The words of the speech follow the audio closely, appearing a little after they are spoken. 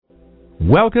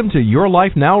Welcome to Your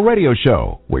Life Now radio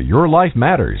show, where your life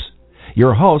matters.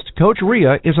 Your host, Coach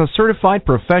Ria, is a certified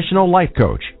professional life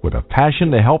coach with a passion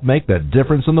to help make the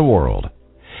difference in the world.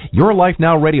 Your Life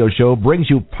Now radio show brings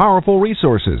you powerful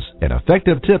resources and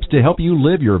effective tips to help you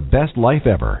live your best life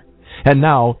ever. And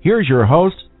now, here's your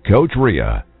host, Coach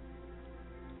Ria.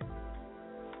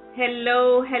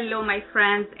 Hello, my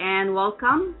friends, and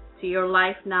welcome to Your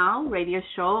Life Now radio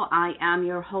show. I am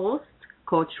your host,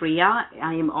 Coach Ria.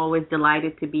 I am always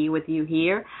delighted to be with you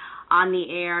here on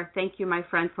the air. Thank you, my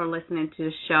friend, for listening to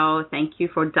the show. Thank you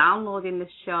for downloading the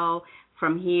show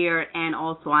from here and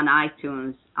also on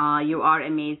iTunes. You are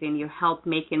amazing. You helped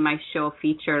making my show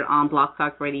featured on Blog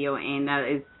Talk Radio, and that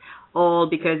is all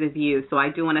because of you. So I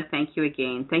do want to thank you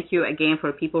again. Thank you again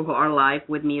for people who are live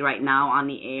with me right now on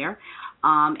the air.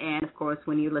 And, of course,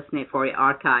 when you listen for the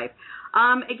archive.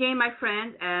 Again, my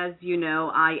friend, as you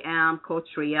know, I am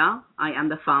Coach Ria. I am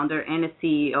the founder and the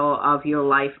CEO of Your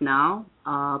Life Now,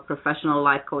 professional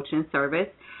life coaching service.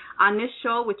 On this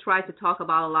show, we try to talk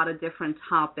about a lot of different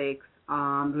topics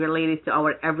related to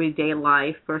our everyday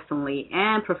life, personally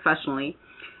and professionally.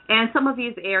 And some of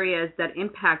these areas that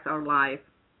impact our life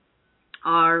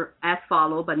are as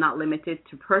follow, but not limited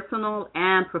to personal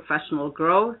and professional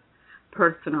growth,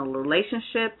 personal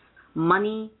relationships,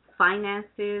 money,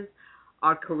 finances,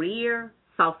 our career,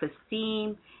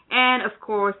 self-esteem, and, of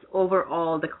course,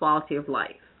 overall the quality of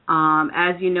life.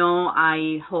 As you know,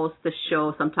 I host the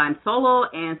show sometimes solo,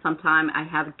 and sometimes I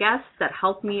have guests that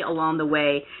help me along the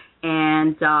way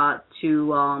and to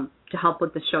help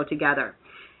put the show together.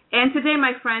 And today,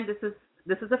 my friend, this is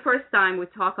the first time we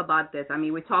talk about this. I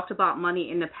mean, we talked about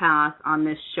money in the past on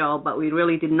this show, but we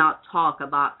really did not talk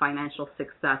about financial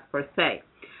success per se.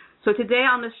 So today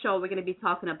on the show, we're going to be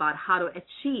talking about how to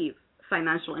achieve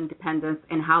financial independence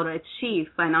and how to achieve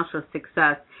financial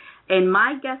success. And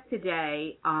my guest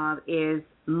today is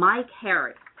Mike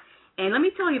Harris. And let me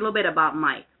tell you a little bit about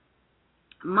Mike.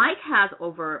 Mike has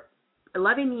over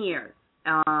 11 years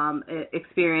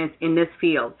experience in this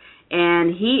field,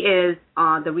 and he is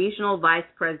the regional vice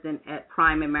president at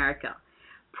Prime America.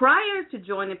 Prior to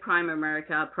joining Prime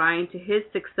America, prior to his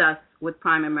success with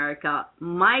Prime America,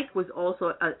 Mike was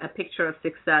also a picture of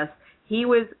success. He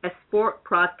was a sport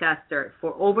broadcaster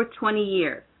for over 20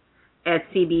 years at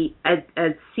CBS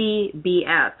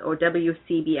or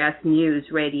WCBS News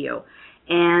Radio.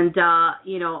 And,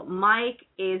 Mike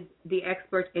is the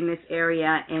expert in this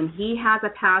area, and he has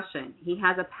a passion. He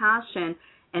has a passion,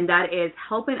 and that is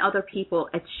helping other people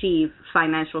achieve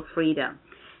financial freedom.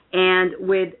 And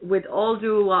with all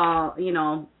due,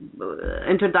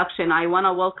 introduction, I want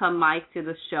to welcome Mike to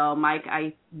the show. Mike,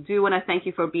 I do want to thank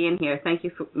you for being here. Thank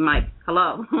you, Mike.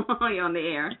 Hello. You're on the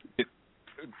air.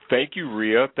 Thank you,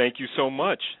 Ria. Thank you so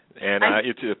much. And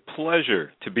it's a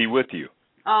pleasure to be with you.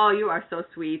 Oh, you are so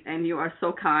sweet, and you are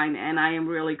so kind, and I am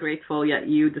really grateful that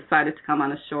you decided to come on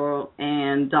the show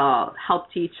and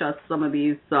help teach us some of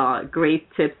these great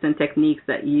tips and techniques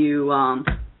that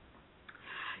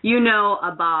you know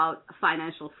about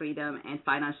financial freedom and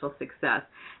financial success.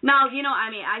 Now,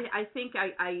 I think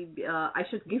I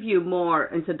should give you more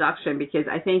introduction because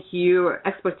I think your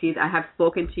expertise, I have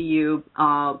spoken to you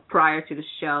prior to the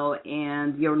show,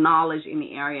 and your knowledge in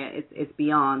the area is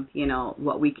beyond,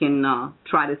 what we can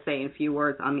try to say in a few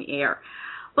words on the air.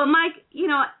 But, Mike,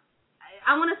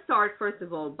 I want to start, first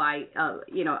of all, by,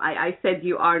 I said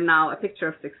you are now a picture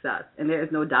of success, and there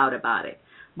is no doubt about it.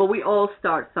 But we all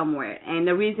start somewhere. And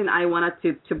the reason I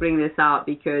wanted to bring this out,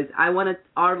 because I wanted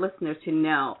our listeners to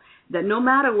know that no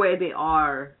matter where they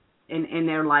are in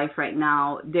their life right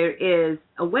now, there is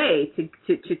a way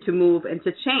to move and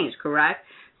to change, correct?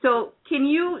 So can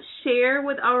you share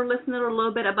with our listener a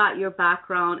little bit about your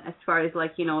background as far as,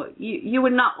 you were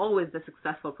not always the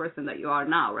successful person that you are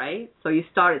now, right? So you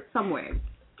started somewhere.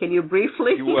 Can you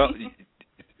briefly? Well,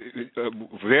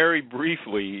 very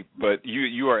briefly, but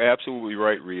you are absolutely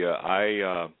right, Ria.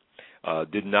 I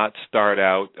did not start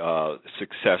out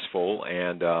successful,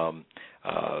 and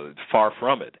far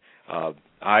from it.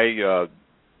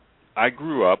 I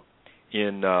grew up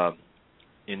in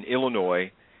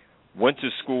Illinois, went to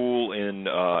school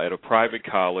at a private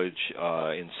college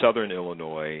in southern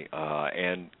Illinois,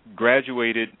 and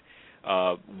graduated,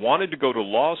 wanted to go to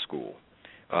law school.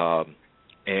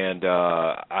 And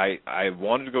I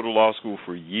wanted to go to law school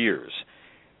for years.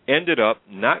 Ended up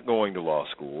not going to law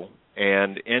school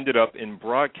and ended up in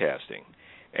broadcasting.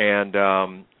 And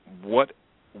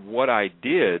what I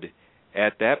did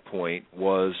at that point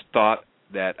was thought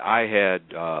that I had,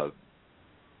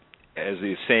 as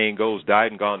the saying goes,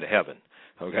 died and gone to heaven.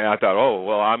 Okay, I thought, oh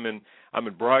well, I'm I'm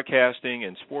in broadcasting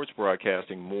and sports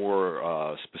broadcasting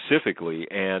more specifically,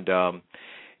 and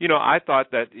I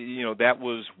thought that that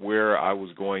was where I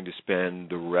was going to spend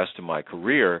the rest of my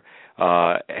career.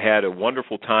 Had a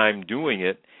wonderful time doing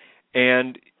it,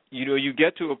 and you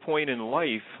get to a point in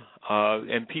life,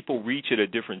 and people reach it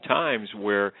at different times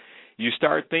where you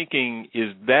start thinking,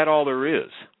 is that all there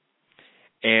is?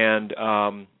 And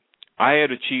I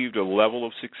had achieved a level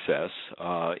of success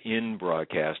in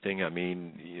broadcasting. I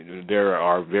mean, there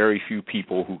are very few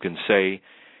people who can say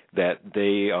that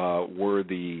they were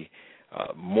the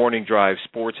morning drive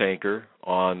sports anchor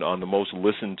on the most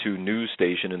listened to news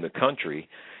station in the country.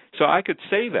 So I could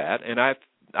say that, and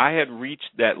I had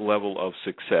reached that level of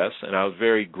success, and I was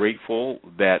very grateful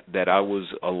that I was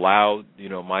allowed,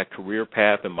 my career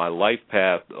path and my life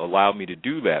path allowed me to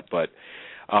do that. But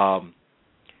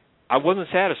I wasn't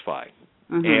satisfied.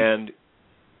 Mm-hmm. And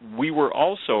we were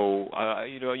also,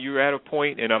 you're at a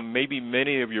point, and maybe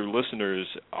many of your listeners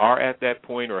are at that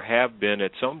point or have been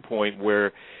at some point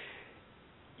where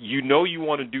you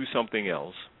want to do something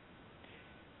else,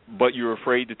 but you're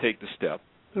afraid to take the step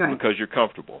because you're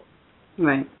comfortable.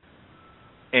 Right.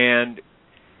 And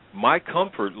my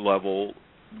comfort level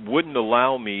wouldn't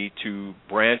allow me to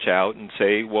branch out and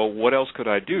say, well, what else could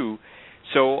I do?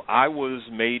 So I was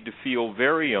made to feel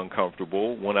very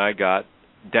uncomfortable when I got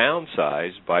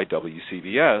downsized by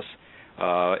WCBS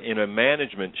in a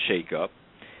management shakeup.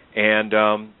 And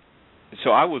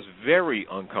so I was very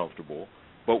uncomfortable.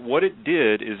 But what it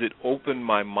did is it opened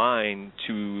my mind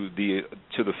to the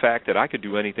fact that I could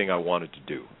do anything I wanted to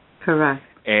do. Correct.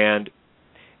 And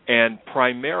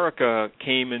Primerica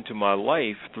came into my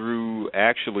life through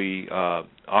actually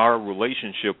our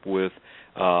relationship with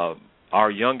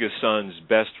our youngest son's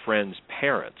best friend's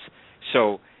parents.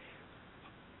 So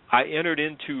I entered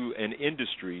into an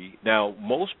industry. Now,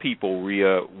 most people,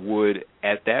 Rhea, would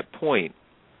at that point,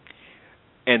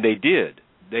 and they did,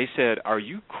 they said, "Are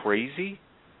you crazy?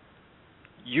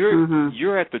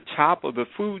 You're at the top of the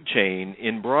food chain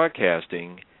in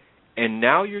broadcasting, and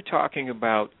now you're talking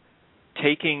about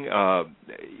taking,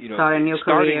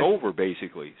 starting over,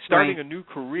 basically, starting a new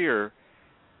career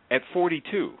at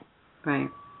 42." Right.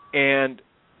 And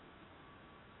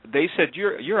they said,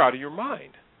 "You're out of your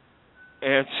mind."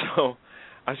 And so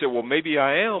I said, "Well, maybe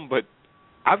I am, but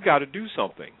I've got to do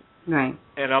something." Right.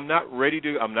 And I'm not ready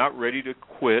to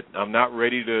quit. I'm not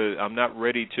ready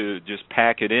to just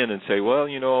pack it in and say, "Well,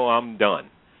 I'm done."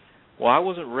 Well, I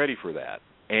wasn't ready for that.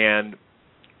 And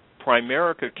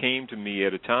Primerica came to me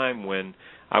at a time when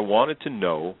I wanted to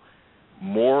know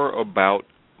more about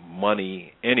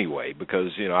money anyway,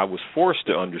 because I was forced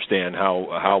to understand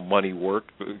how money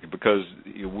worked, because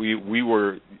we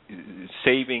were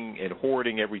saving and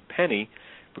hoarding every penny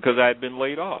because I had been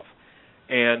laid off.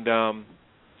 And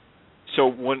so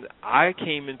when I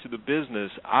came into the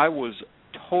business, I was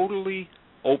totally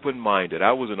open-minded.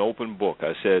 I was an open book.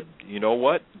 I said, "You know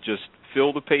what? Just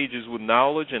fill the pages with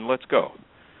knowledge and let's go."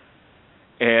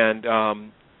 And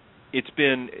it's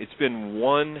been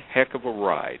one heck of a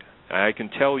ride. I can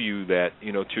tell you that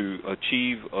to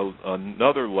achieve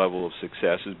another level of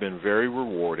success has been very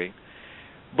rewarding,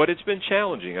 but it's been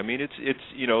challenging. I mean, it's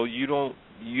you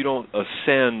don't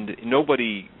ascend.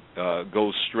 Nobody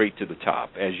goes straight to the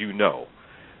top, as you know.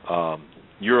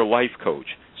 You're a life coach,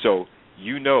 so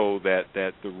you know that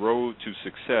the road to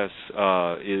success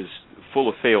is full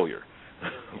of failure.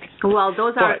 Well,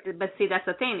 but see, that's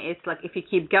the thing. It's like if you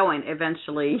keep going,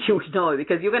 eventually you would know,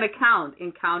 because you're going to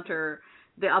encounter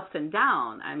the ups and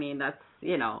downs. I mean,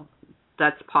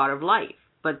 that's part of life.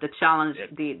 But the challenge,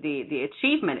 the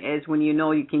achievement is when you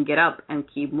know you can get up and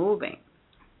keep moving.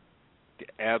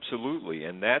 Absolutely,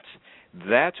 and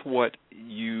that's what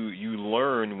you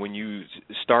learn when you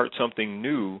start something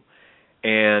new,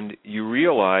 and you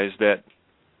realize that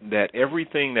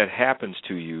everything that happens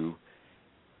to you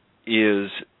is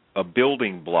a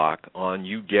building block on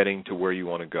you getting to where you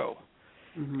want to go.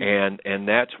 Mm-hmm. And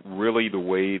that's really the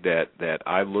way that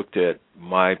I looked at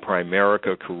my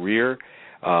Primerica career,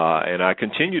 and I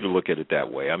continue to look at it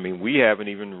that way. I mean, we haven't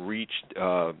even reached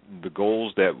the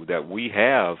goals that we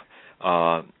have,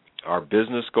 our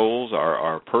business goals,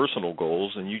 our personal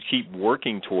goals, and you keep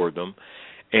working toward them,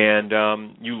 and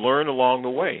you learn along the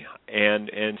way.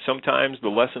 And sometimes the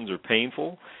lessons are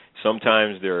painful,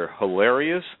 sometimes they're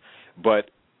hilarious,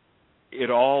 but it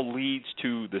all leads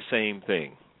to the same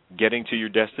thing, getting to your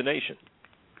destination.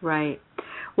 Right.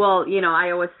 Well,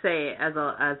 I always say, as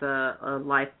a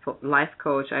life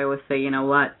coach, I always say, you know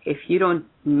what? If you don't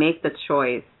make the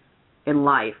choice in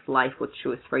life would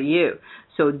choose for you.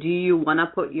 So do you want to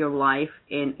put your life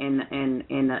in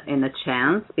a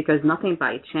chance? Because nothing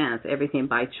by chance, everything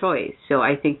by choice. So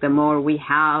I think the more we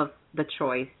have the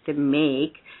choice to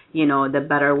make, the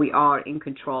better we are in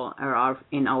control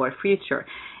in our future.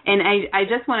 And I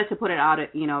just wanted to put it out,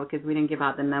 because we didn't give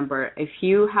out the number. If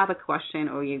you have a question,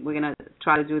 or we're gonna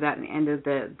try to do that at the end of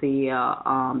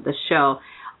the show.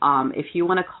 If you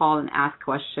want to call and ask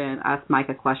Mike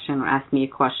a question, or ask me a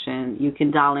question, you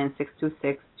can dial in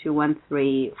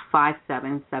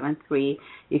 626-213-5773.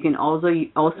 You can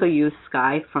also use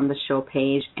Skype from the show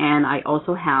page, and I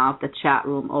also have the chat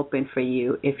room open for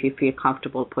you if you feel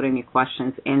comfortable putting your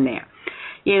questions in there.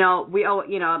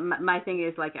 My thing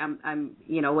is, like, I'm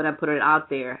when I put it out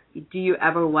there, do you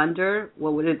ever wonder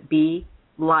what would it be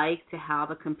like to have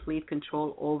a complete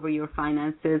control over your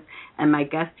finances? And my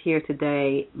guest here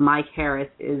today, Mike Harris,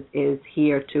 is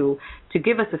here to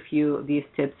give us a few of these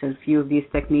tips and a few of these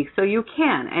techniques, so you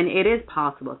can, and it is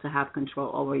possible to have control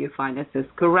over your finances.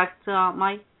 Correct,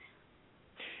 Mike?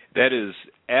 That is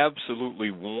absolutely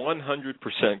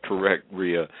 100% correct,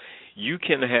 Rhea. You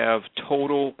can have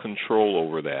total control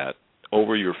over that,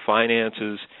 over your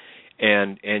finances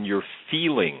and your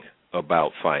feeling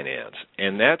about finance.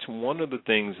 And that's one of the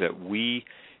things that we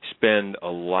spend a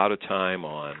lot of time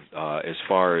on as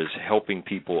far as helping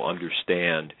people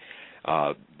understand.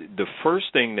 The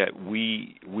first thing that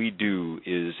we do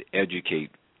is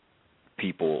educate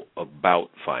people about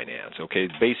finance, okay,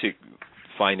 basic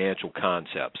financial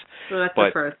concepts. So that's but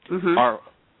the first. Mm-hmm.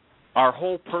 Our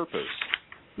whole purpose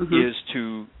mm-hmm. is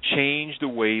to change the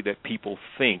way that people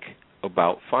think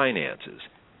about finances,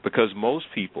 because most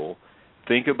people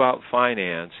think about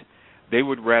finance, they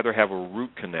would rather have a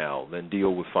root canal than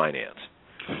deal with finance.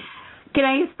 Can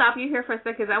I stop you here for a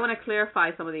second? Because I want to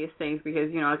clarify some of these things,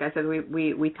 because, like I said,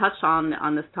 we touched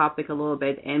on this topic a little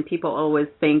bit, and people always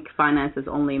think finance is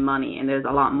only money, and there's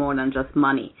a lot more than just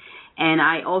money. And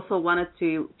I also wanted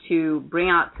to bring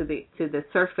out to the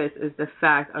surface is the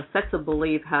fact our sense of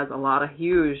belief has a lot of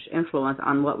huge influence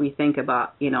on what we think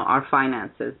about, our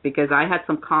finances. Because I had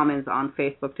some comments on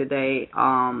Facebook today,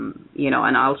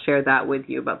 and I'll share that with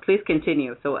you. But please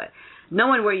continue. So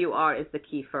knowing where you are is the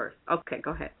key first. Okay,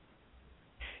 go ahead.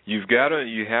 You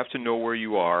have to know where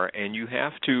you are, and you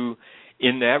have to,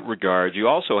 in that regard, you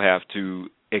also have to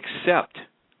accept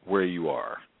where you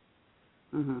are.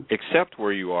 Mm-hmm. Accept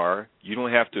where you are. You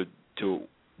don't have to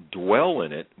dwell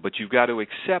in it, but you've got to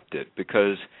accept it,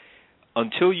 because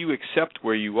until you accept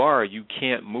where you are, you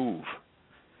can't move.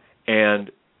 And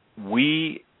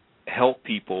we help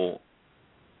people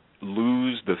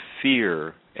lose the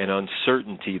fear and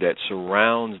uncertainty that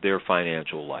surrounds their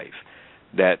financial life,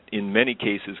 that in many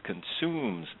cases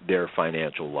consumes their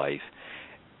financial life,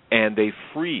 and they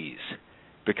freeze,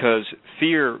 because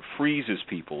fear freezes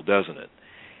people, doesn't it?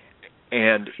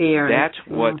 And fear. That's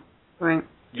what, right.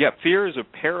 Yeah, fear is a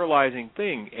paralyzing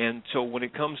thing. And so when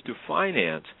it comes to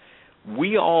finance,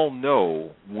 we all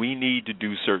know we need to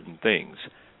do certain things,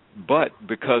 but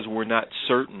because we're not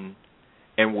certain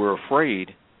and we're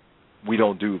afraid, we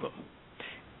don't do them.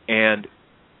 And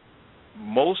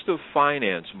most of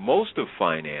finance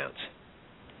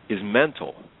is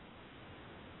mental.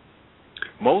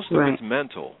 Most of right. it's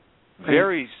mental.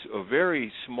 Right. A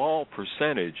very small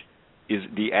percentage is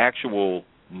the actual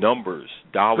numbers,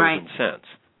 dollars right. and cents.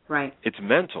 Right. It's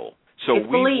mental. So it's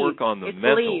we believed. work on the it's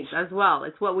mentals. Beliefs as well.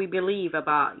 It's what we believe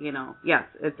about, Yes,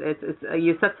 it's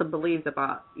you set some beliefs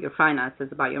about your finances,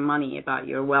 about your money, about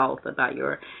your wealth, about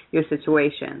your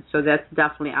situation. So that's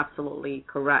definitely absolutely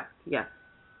correct. Yes.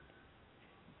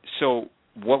 So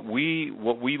what we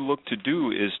look to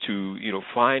do is to,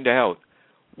 find out,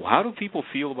 how do people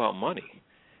feel about money?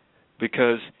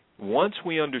 Because once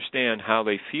we understand how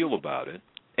they feel about it,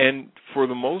 and for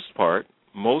the most part,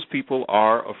 most people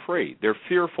are afraid. They're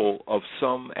fearful of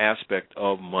some aspect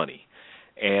of money.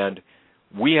 And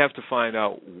we have to find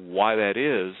out why that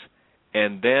is,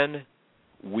 and then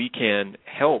we can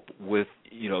help with,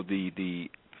 the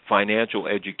financial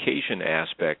education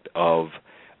aspect of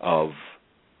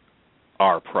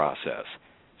our process.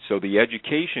 So the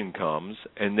education comes,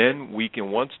 and then we can,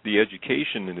 once the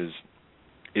education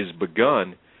is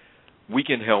begun, we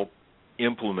can help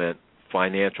implement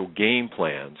financial game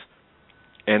plans,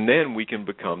 and then we can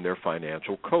become their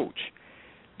financial coach.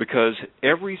 Because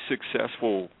every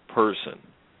successful person,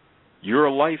 you're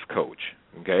a life coach,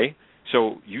 okay?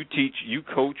 So you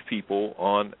coach people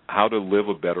on how to live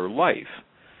a better life.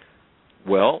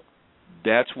 Well,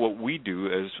 that's what we do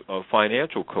as a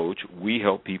financial coach. We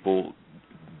help people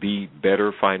be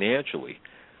better financially,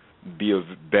 be a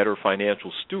better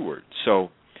financial steward. So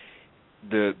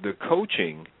the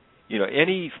coaching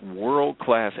any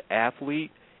world-class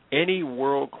athlete, any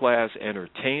world-class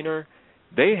entertainer,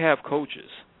 they have coaches.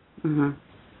 Mm-hmm.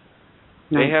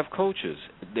 They have coaches.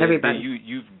 Everybody.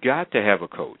 You've got to have a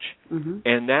coach. Mm-hmm.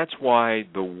 And that's why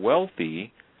the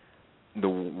wealthy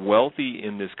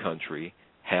in this country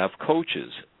have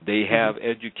coaches. They have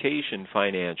education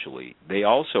financially. They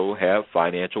also have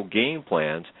financial game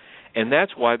plans, and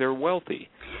that's why they're wealthy.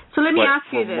 So let me ask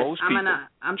you this.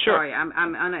 I'm sure. sorry. I'm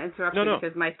gonna interrupt you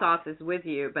because my thoughts is with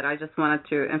you, but I just wanted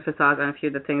to emphasize on a few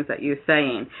of the things that you're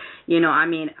saying.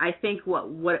 I think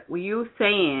what you're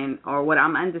saying, or what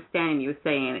I'm understanding you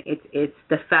saying, it's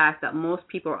the fact that most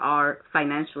people are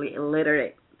financially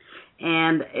illiterate.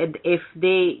 And if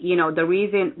they, the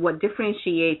reason what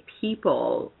differentiates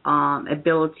people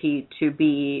ability to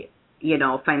be,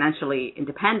 financially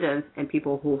independent and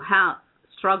people who have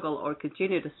struggle or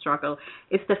continue to struggle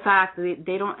is the fact that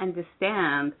they don't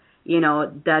understand,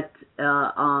 that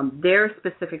their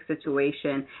specific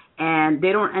situation, and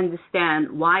they don't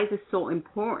understand why it is so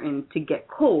important to get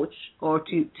coached or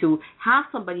to have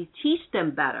somebody teach them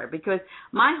better. Because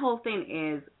my whole thing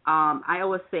is, I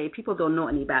always say people don't know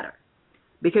any better.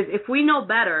 Because if we know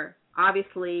better,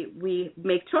 obviously we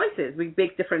make choices. We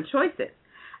make different choices.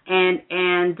 And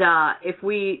if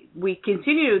we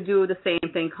continue to do the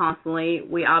same thing constantly,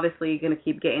 we obviously going to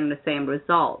keep getting the same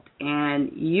result.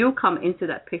 And you come into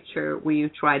that picture where you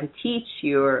try to teach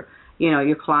your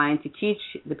client, to teach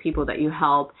the people that you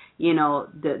help,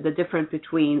 the difference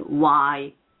between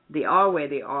why they are where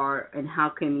they are and how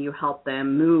can you help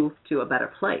them move to a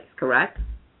better place, correct?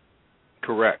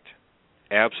 Correct.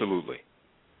 Absolutely.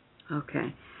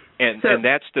 Okay. And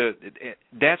that's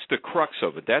the crux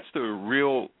of it. That's the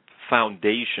real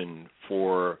foundation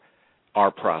for our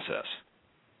process.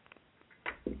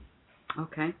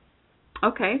 Okay.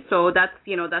 So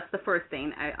that's the first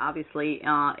thing. Obviously,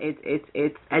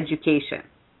 it's education.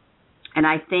 And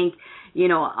I think,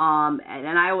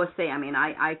 and I always say,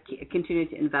 I continue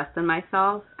to invest in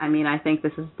myself. I think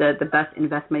this is the best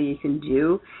investment you can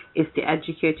do is to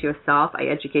educate yourself. I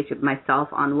educate myself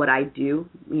on what I do,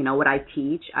 what I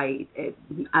teach.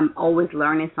 I'm always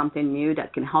learning something new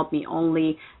that can help me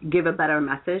only give a better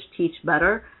message, teach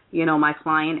better, my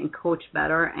client, and coach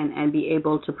better, and be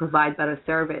able to provide better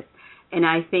service. And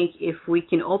I think if we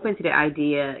can open to the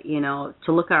idea,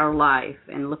 to look at our life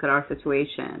and look at our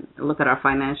situation, look at our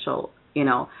financial,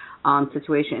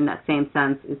 situation in that same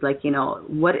sense is like,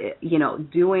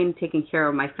 taking care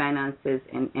of my finances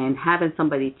and having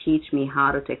somebody teach me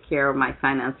how to take care of my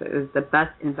finances is the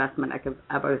best investment I could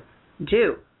ever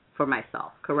do for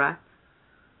myself, correct?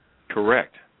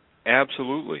 Correct.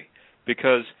 Absolutely.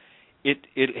 Because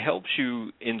it helps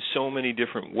you in so many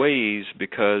different ways,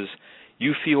 because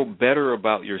you feel better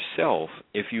about yourself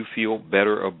if you feel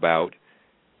better about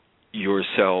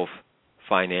yourself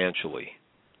financially.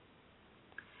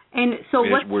 And so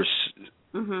what?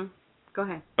 Go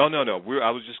ahead. Oh, no. I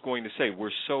was just going to say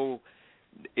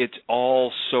it's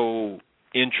all so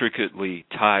intricately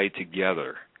tied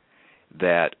together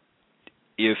that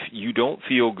if you don't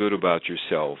feel good about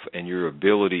yourself and your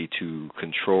ability to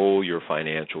control your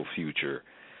financial future,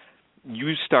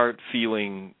 you start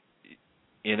feeling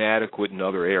inadequate in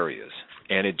other areas,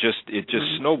 and it just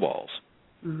snowballs.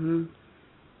 Mhm.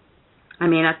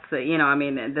 That's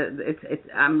it's.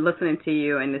 I'm listening to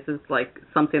you, and this is like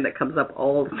something that comes up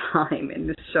all the time in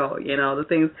this show. The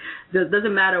things. It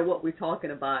doesn't matter what we're talking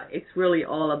about. It's really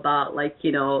all about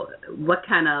what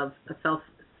kind of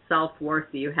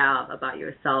self-worth do you have about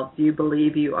yourself? Do you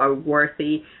believe you are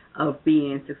worthy of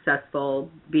being successful,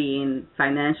 being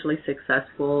financially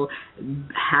successful,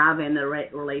 having the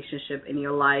right relationship in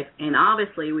your life? And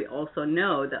obviously, we also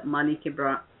know that money can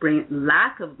bring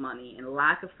lack of money and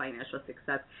lack of financial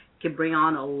success can bring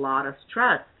on a lot of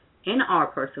stress in our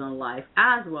personal life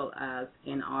as well as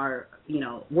in our,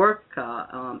 work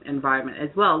environment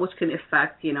as well, which can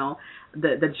affect,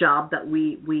 the job that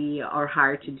we are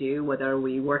hired to do, whether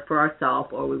we work for ourselves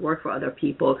or we work for other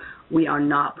people. We are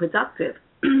not productive.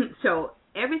 So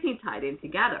everything tied in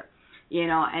together,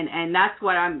 and that's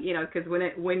what I'm, because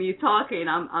when you're talking,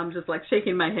 I'm just like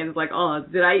shaking my hands like, oh,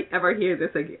 did I ever hear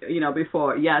this,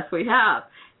 before? Yes, we have.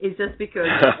 It's just because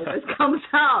it always comes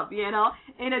up,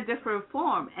 in a different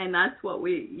form, and that's what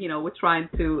we're trying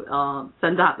to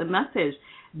send out the message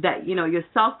that, your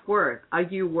self-worth, are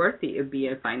you worthy of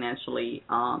being financially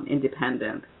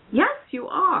independent? Yes, you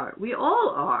are. We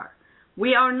all are.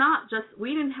 We are not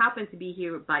we didn't happen to be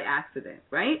here by accident,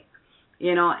 right?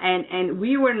 And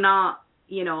we were not,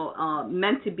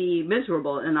 meant to be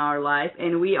miserable in our life,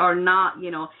 and we are not,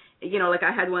 like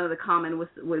I had one of the comment was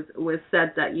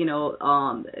said that,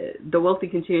 the wealthy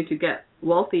continue to get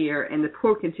wealthier and the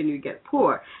poor continue to get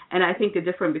poor. And I think the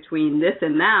difference between this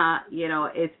and that,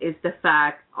 is the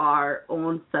fact our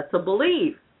own sets of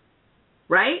beliefs,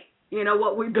 right?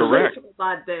 What we believe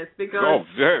about this. Because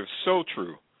very so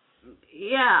true.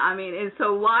 Yeah, I mean, and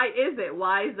so why is it?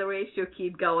 Why is the ratio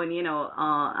keep going?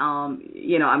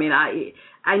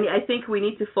 I think we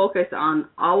need to focus on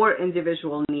our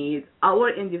individual needs, our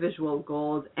individual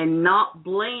goals, and not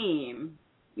blame,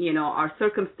 our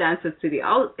circumstances to the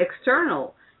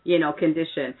external,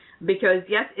 condition. Because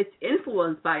yes, it's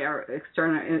influenced by our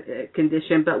external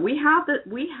condition, but we have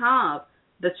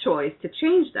the choice to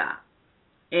change that.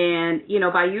 And,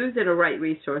 by using the right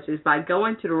resources, by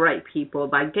going to the right people,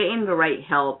 by getting the right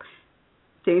help,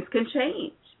 things can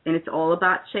change. And it's all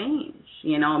about change,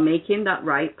 making that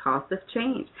right positive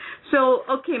change. So,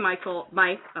 okay, Mike,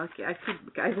 okay,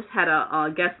 I just had a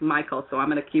guest, Michael, so I'm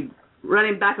going to keep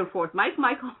running back and forth.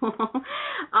 Michael.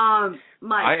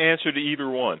 Mike. I answer to either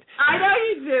one. I know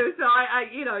you do. So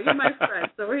you're my friend.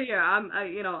 So we're here.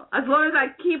 As long as I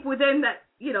keep within that,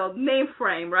 name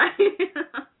frame, right?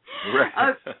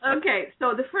 Right. Okay,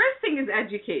 so the first thing is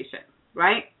education,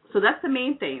 right? So that's the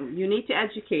main thing. You need to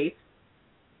educate.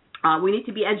 We need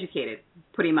to be educated,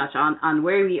 pretty much, on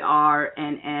where we are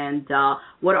and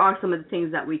what are some of the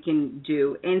things that we can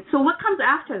do. And so what comes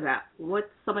after that?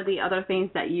 What's some of the other things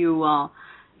that you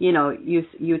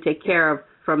take care of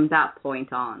from that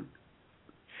point on?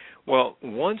 Well,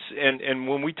 and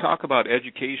when we talk about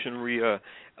education, Rhea,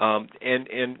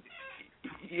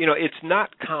 it's not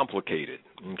complicated,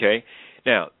 okay?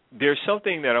 Now, there's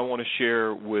something that I want to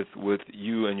share with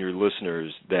you and your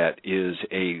listeners that is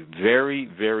a very,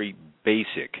 very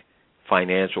basic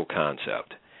financial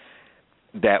concept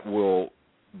that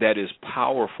is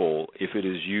powerful if it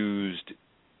is used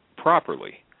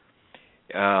properly.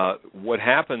 What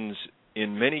happens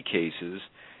in many cases,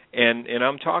 and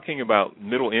I'm talking about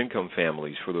middle-income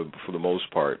families for the most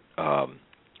part,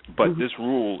 but this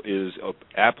rule is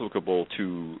applicable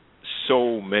to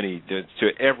so many, to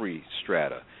every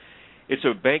strata. It's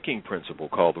a banking principle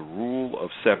called the Rule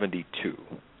of 72.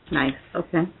 Nice.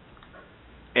 Okay.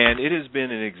 And it has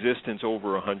been in existence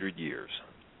over 100 years.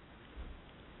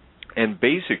 And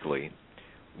basically,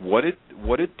 what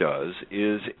it does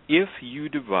is if you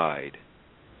divide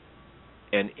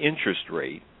an interest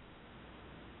rate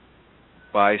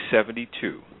by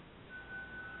 72,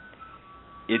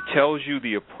 it tells you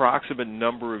the approximate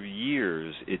number of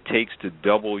years it takes to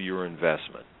double your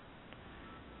investment.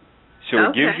 So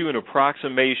it gives you an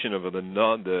approximation of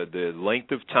the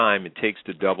length of time it takes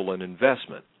to double an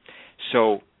investment.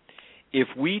 So if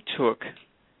we took,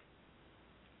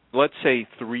 let's say,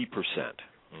 3%,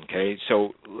 okay?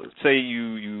 So let's say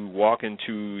you walk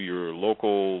into your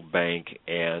local bank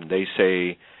and they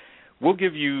say, we'll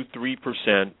give you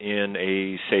 3% in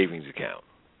a savings account.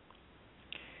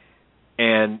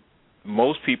 And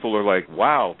most people are like,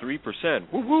 wow,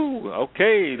 3%, woo-hoo,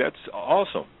 okay, that's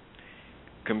awesome,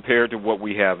 compared to what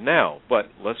we have now. But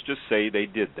let's just say they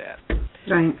did that.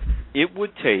 Right. It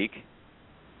would take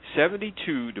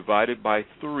 72 divided by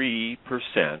 3%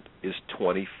 is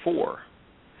 24.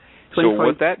 So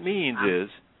what that means is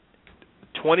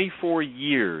 24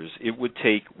 years it would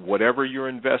take whatever your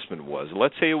investment was.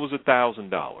 Let's say it was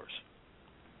 $1,000.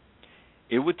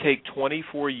 It would take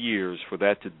 24 years for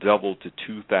that to double to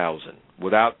 $2,000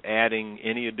 without adding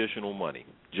any additional money.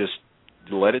 Just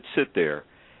let it sit there.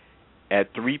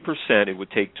 At 3%, it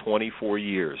would take 24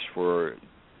 years for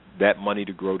that money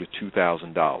to grow to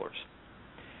 $2,000.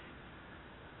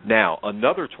 Now,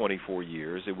 another 24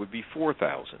 years, it would be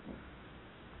 $4,000.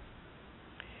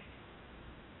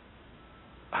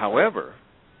 However,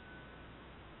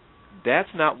 that's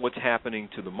not what's happening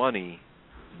to the money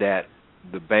that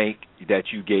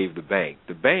you gave the bank.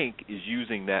 The bank is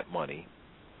using that money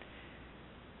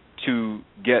to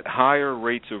get higher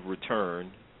rates of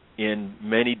return in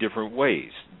many different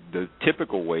ways. The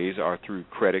typical ways are through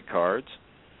credit cards,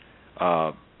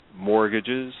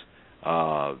 mortgages,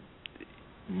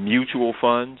 mutual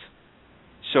funds.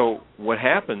 So what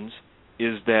happens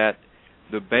is that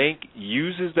the bank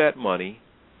uses that money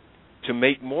to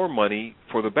make more money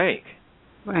for the bank.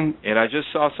 Right. And I just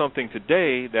saw something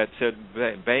today that said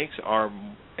that banks are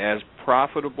as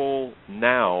profitable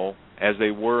now as they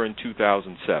were in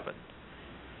 2007.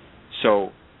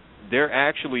 So they're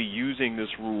actually using this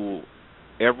rule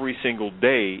every single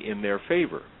day in their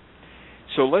favor.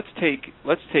 So let's take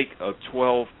a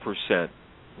 12%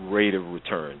 rate of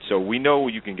return. So we know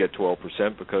you can get 12%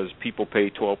 because people pay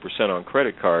 12% on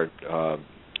credit card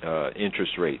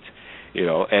interest rates,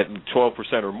 at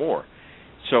 12% or more.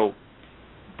 So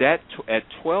that at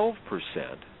 12%,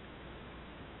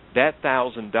 that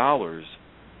 $1,000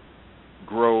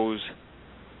 grows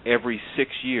every 6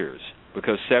 years,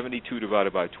 because 72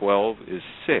 divided by 12 is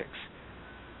 6.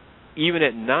 Even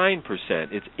at 9%,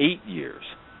 it's 8 years.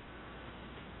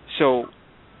 So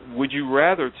would you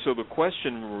rather? So the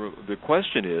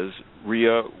question is,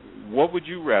 Rhea, what would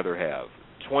you rather have?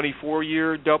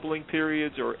 24-year doubling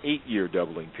periods, or 8-year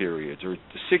doubling periods, or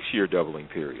 6-year doubling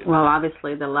periods? Well,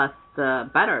 obviously the less the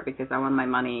better, because I want my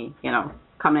money,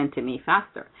 coming into me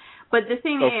faster. But the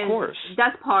thing of is, course,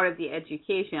 that's part of the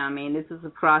education. I mean, this is a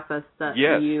process that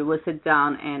yes. you will sit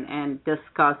down and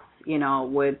discuss,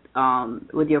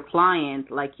 with your client,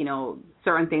 like,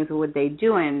 certain things what they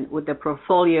doing with their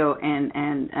portfolio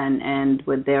and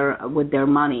with their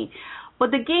money. But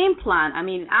the game plan, I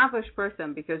mean, average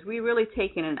person, because we really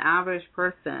taking an average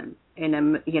person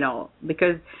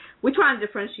because we're trying to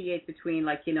differentiate between,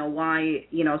 why,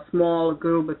 small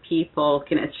group of people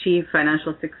can achieve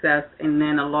financial success and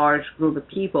then a large group of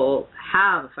people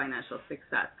have financial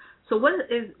success. So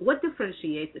what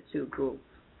differentiates the two groups?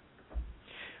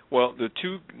 Well,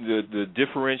 the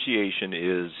differentiation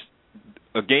is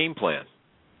a game plan.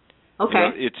 Okay.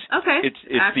 It's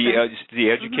the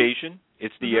education. Mm-hmm.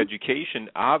 It's the education,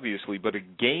 obviously, but a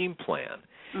game plan.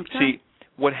 Okay. See,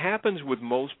 what happens with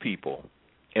most people,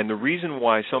 and the reason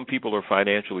why some people are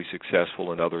financially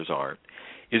successful and others aren't,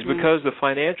 is because the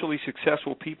financially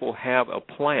successful people have a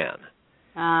plan,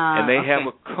 and they have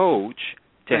a coach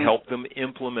to help them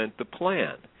implement the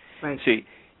plan. Right. See,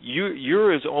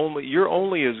 you're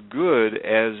only as good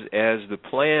as the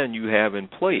plan you have in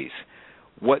place.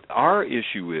 What our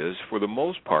issue is, for the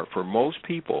most part, for most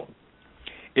people,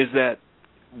 is that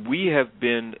we have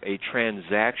been a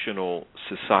transactional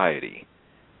society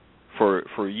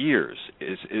for years.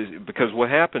 Is because what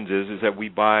happens is that we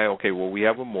buy, we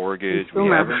have a mortgage, we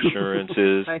have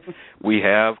insurances, we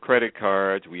have credit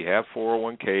cards, we have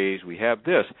 401ks, we have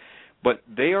this, but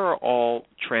they are all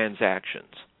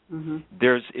transactions. Mm-hmm.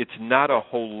 It's not a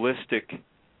holistic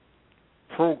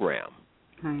program.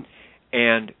 Right.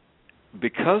 And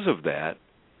because of that,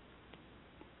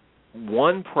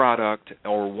 one product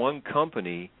or one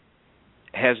company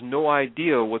has no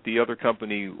idea what the other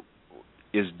company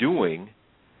is doing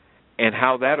and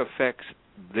how that affects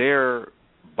their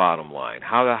bottom line,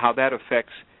 how that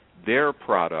affects their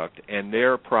product and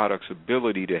their product's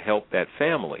ability to help that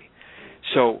family.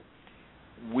 So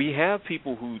we have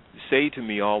people who say to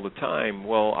me all the time,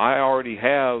 well, I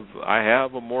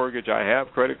have a mortgage, I have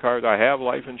credit cards, I have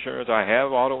life insurance, I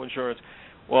have auto insurance.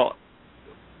 Well,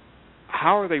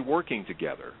 how are they working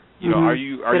together? They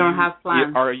don't have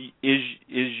plans.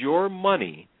 Is your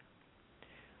money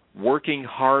working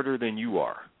harder than you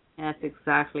are? That's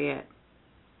exactly it.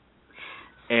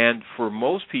 And for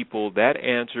most people, that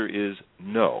answer is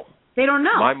no. They don't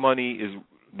know. My money is.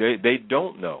 They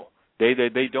don't know.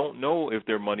 They don't know if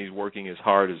their money's working as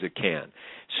hard as it can.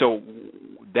 So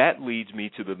that leads me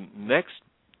to the next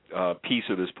piece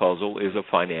of this puzzle, is a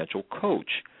financial coach.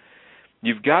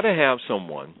 You've got to have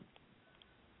someone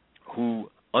who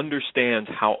understands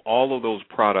how all of those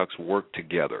products work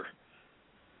together,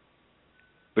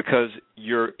 because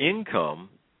your income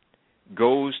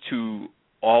goes to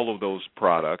all of those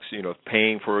products,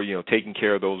 paying for, taking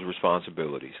care of those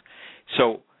responsibilities.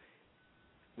 So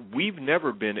we've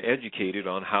never been educated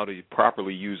on how to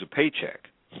properly use a paycheck.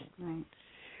 Right.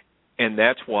 And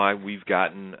that's why we've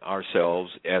gotten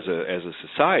ourselves as a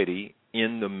society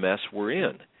in the mess we're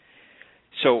in.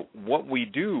 So what we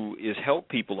do is help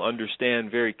people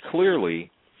understand very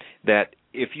clearly that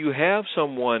if you have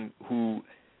someone who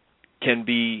can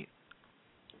be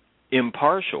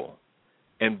impartial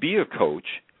and be a coach,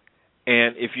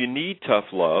 and if you need tough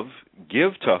love,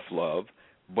 give tough love,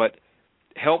 but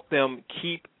help them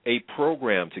keep a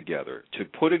program together, to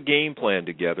put a game plan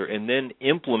together and then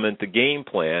implement the game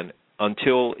plan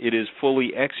until it is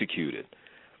fully executed.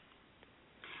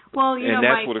 Well, and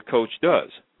that's what a coach does.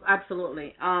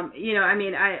 Absolutely. I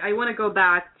want to go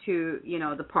back to,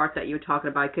 the part that you were talking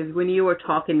about, because when you were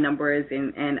talking numbers,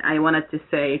 and I wanted to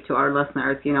say to our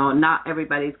listeners, not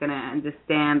everybody's going to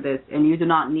understand this, and you do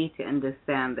not need to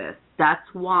understand this. That's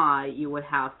why you would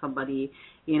have somebody,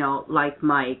 like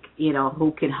Mike,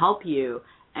 who can help you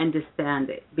understand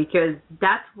it, because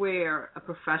that's where a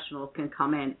professional can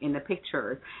come in the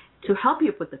picture to help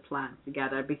you put the plan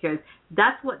together, because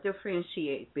that's what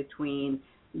differentiates between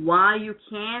why you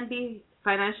can be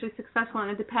financially successful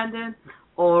and independent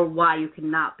or why you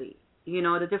cannot be.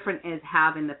 The difference is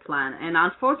having the plan. And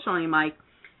unfortunately, Mike,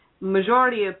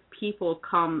 majority of people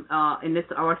come in this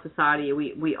our society.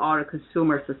 We are a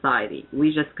consumer society.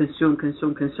 We just consume,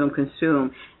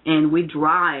 and we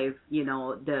drive,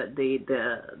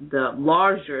 the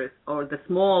larger or the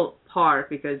small part,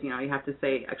 because you have to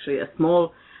say actually a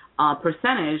small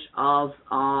percentage of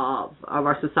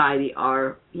our society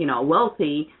are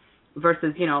wealthy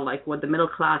versus like what the middle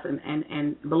class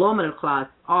and below middle class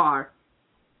are.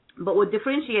 But what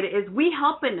differentiates is we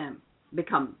helping them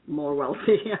become more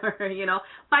wealthy,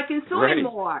 by consuming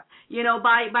more,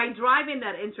 by driving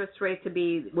that interest rate to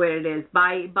be where it is,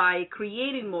 by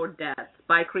creating more debt,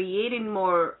 by creating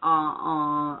more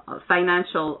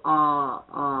financial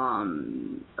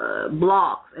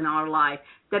blocks in our life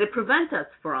that it prevents us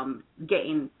from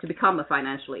getting to become a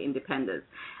financially independent.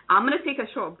 I'm going to take a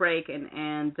short break,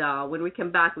 and when we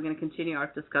come back, we're going to continue our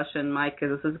discussion, Mike,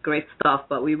 because this is great stuff,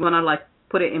 but we want to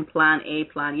put it in plan A,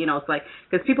 it's like,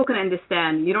 because people can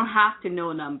understand, you don't have to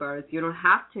know numbers, you don't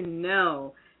have to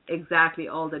know exactly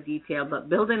all the detail, but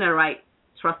building a right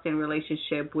trusting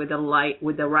relationship with the right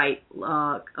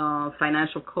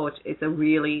financial coach is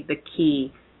really the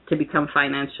key to become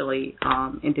financially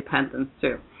independent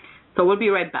too. So we'll be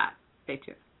right back. Stay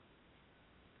tuned.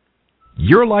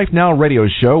 Your Life Now radio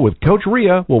show with Coach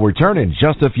Ria will return in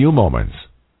just a few moments.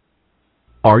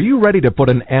 Are you ready to put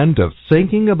an end to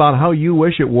thinking about how you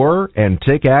wish it were and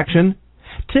take action?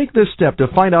 Take this step to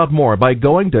find out more by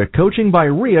going to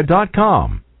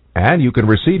coachingbyria.com, and you can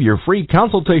receive your free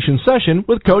consultation session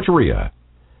with Coach Ria.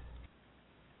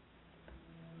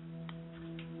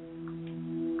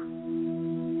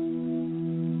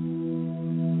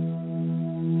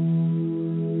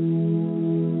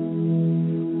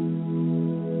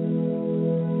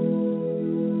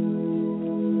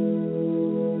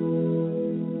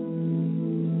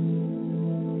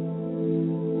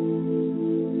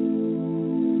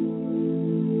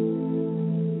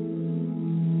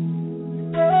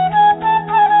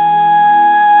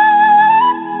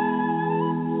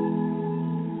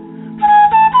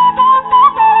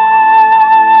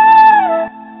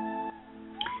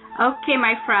 Okay,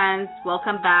 my friends,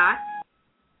 welcome back.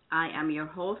 I am your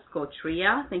host, Coach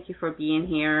Ria. Thank you for being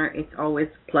here. It's always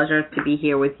a pleasure to be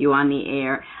here with you on the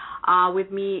air.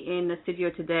 With me in the studio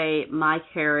today, Mike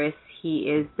Harris. He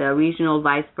is the Regional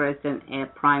Vice President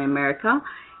at Prime America.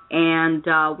 And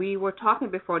we were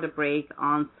talking before the break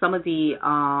on some of the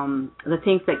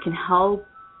things that can help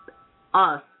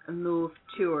us move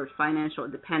towards financial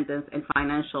independence and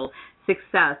financial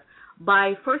success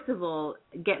by, first of all,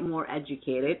 get more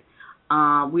educated.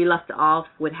 We left off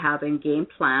with having game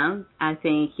plans. I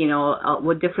think,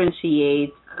 what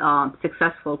differentiates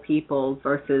successful people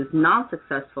versus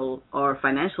non-successful or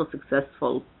financially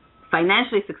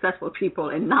successful people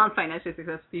and non-financially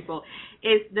successful people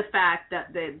is the fact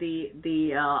that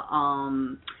the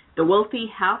wealthy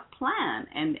have plan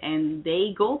and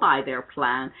they go by their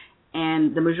plan,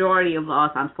 and the majority of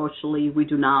us, unfortunately, we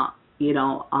do not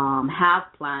have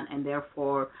plan, and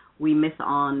therefore we miss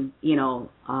on,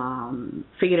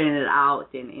 figuring it out,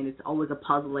 and it's always a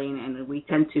puzzling, and we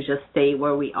tend to just stay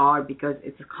where we are because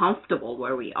it's comfortable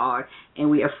where we are,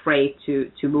 and we're afraid to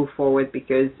move forward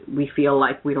because we feel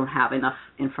like we don't have enough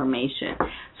information.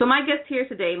 So my guest here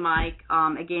today, Mike,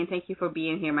 again, thank you for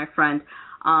being here, my friend,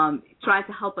 trying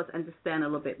to help us understand a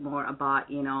little bit more about,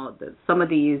 some of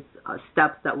these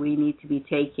steps that we need to be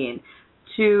taking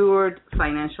toward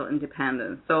financial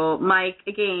independence. So, Mike,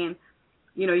 again,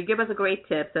 you give us a great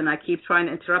tips, and I keep trying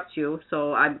to interrupt you,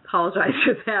 so I apologize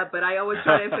for that, but I always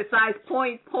try to emphasize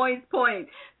point.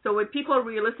 So when people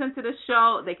re-listen to the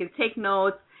show, they can take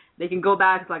notes, they can go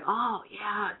back, it's like, oh,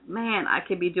 yeah, man, I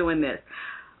could be doing this.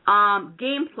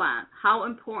 Game plan. How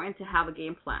important to have a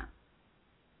game plan?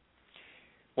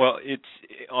 Well, it's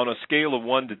on a scale of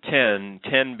 1 to 10,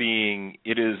 10 being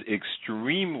it is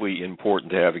extremely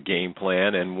important to have a game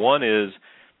plan, and 1 is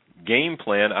game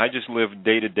plan, I just live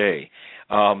day to day.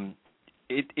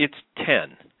 It's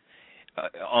 10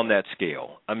 on that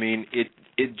scale. I mean, it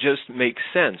just makes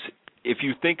sense. If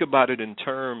you think about it in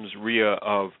terms, Ria,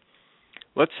 of,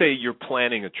 let's say you're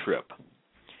planning a trip.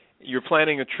 You're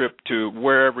planning a trip to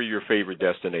wherever your favorite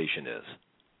destination is.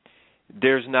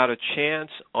 There's not a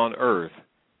chance on earth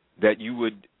that you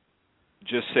would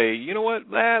just say, you know what,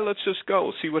 let's just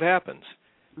go, see what happens.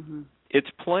 Mm-hmm. It's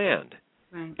planned.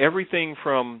 Right. Everything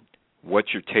from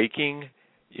what you're taking,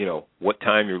 what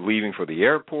time you're leaving for the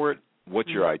airport, what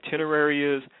your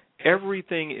itinerary is,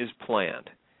 everything is planned.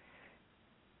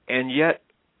 And yet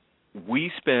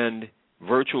we spend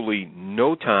virtually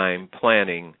no time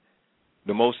planning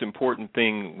the most important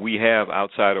thing we have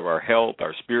outside of our health,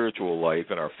 our spiritual life,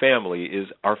 and our family is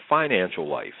our financial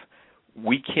life.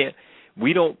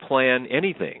 we don't plan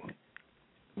anything.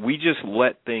 We just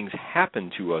let things happen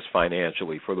to us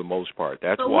financially for the most part.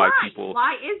 That's so why people.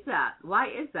 Why is that? Why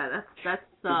is that? That's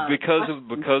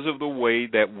because of the way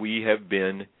that we have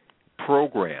been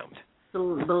programmed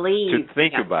to believe, to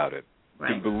think about it,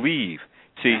 right. to believe.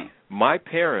 See, right. my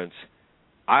parents,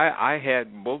 I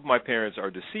had both my parents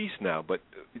are deceased now, but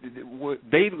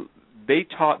they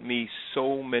taught me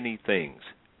so many things.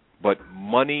 But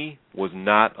money was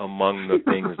not among the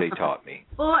things they taught me.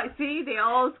 Boy, see, they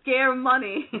all scare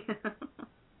money.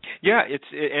 Yeah,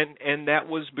 and that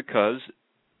was because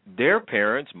their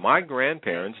parents, my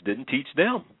grandparents, didn't teach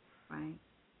them. Right.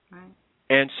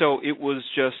 And so it was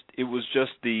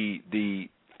just the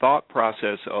thought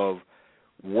process of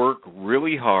work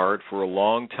really hard for a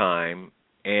long time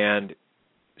and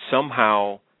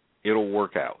somehow it'll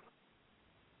work out.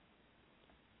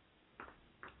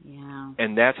 Yeah.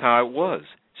 And that's how it was.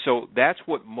 So that's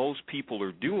what most people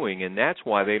are doing, and that's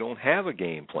why they don't have a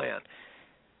game plan,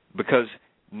 because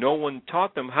no one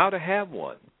taught them how to have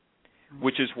one,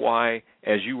 which is why,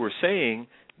 as you were saying,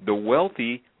 the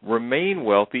wealthy remain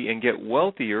wealthy and get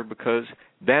wealthier because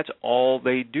that's all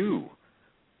they do.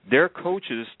 Their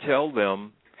coaches tell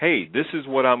them, hey, this is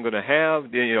what I'm going to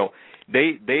have. You know,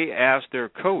 they ask their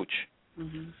coach.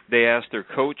 Mm-hmm. They ask their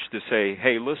coach to say,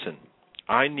 hey, listen,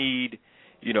 I need,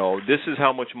 you know, this is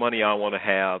how much money I want to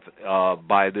have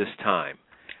by this time.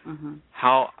 Mm-hmm.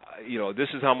 This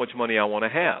is how much money I want to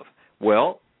have.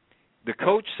 Well, the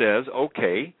coach says,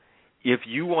 okay, if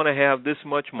you want to have this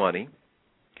much money,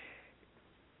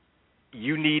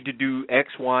 you need to do X,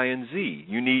 Y, and Z.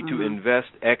 You need to invest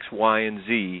X, Y, and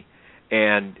Z,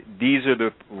 and these are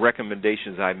the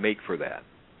recommendations I make for that.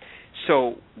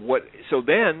 So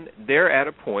then they're at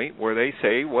a point where they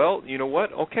say, well, you know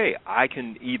what? Okay, I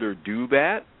can either do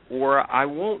that or I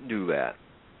won't do that.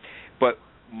 But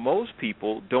most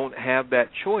people don't have that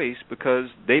choice because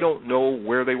they don't know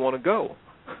where they want to go.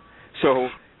 So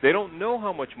they don't know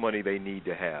how much money they need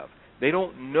to have. They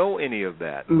don't know any of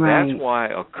that. Right. That's why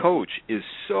a coach is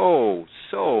so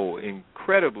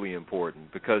incredibly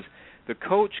important, because the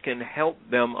coach can help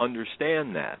them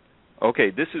understand that.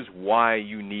 Okay, this is why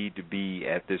you need to be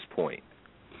at this point.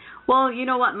 Well, you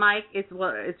know what, Mike? It's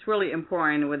really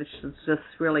important, which is just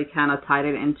really kind of tied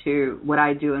it into what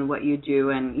I do and what you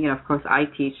do. And, you know, of course, I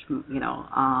teach, you know,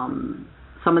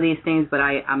 some of these things, but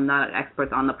I'm not an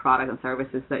expert on the product and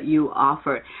services that you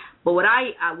offer. But what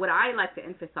I like to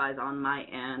emphasize on my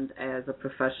end as a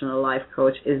professional life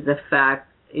coach is the fact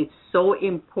it's so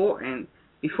important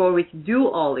before we do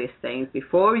all these things,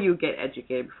 before you get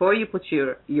educated, before you put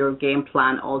your game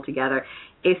plan all together,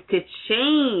 is to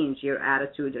change your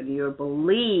attitude and your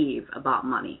belief about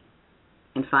money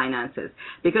and finances.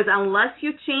 Because unless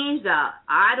you change that,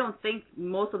 I don't think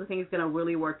most of the things are going to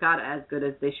really work out as good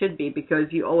as they should be, because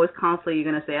you always constantly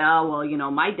you're going to say, oh, well, you know,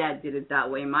 my dad did it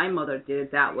that way, my mother did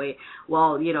it that way.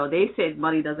 Well, you know, they said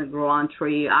money doesn't grow on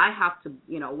tree. I have to,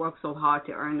 you know, work so hard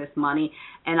to earn this money,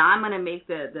 and I'm going to make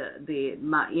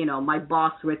my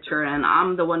boss richer, and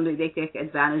I'm the one that they take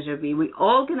advantage of me. We're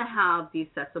all going to have these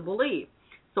sets of beliefs.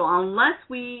 So unless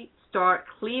we start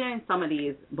clearing some of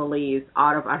these beliefs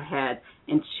out of our head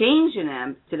and changing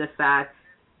them to the fact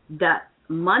that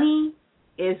money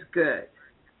is good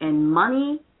and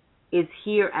money is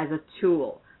here as a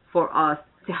tool for us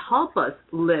to help us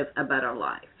live a better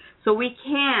life. So we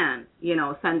can, you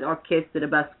know, send our kids to the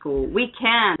best school. We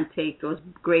can take those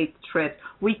great trips.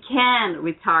 We can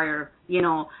retire, you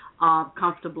know,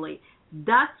 comfortably.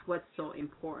 That's what's so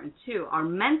important, too. Our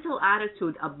mental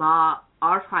attitude about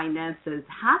our finances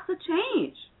has to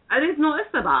change. There's no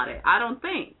ifs about it, I don't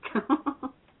think.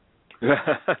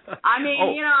 I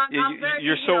mean, you know, I'm very,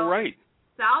 you're so right.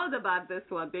 Salad about this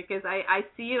one, because I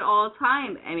see it all the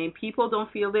time. I mean, people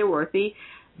don't feel they're worthy.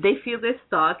 They feel they're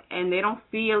stuck, and they don't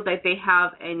feel that they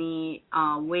have any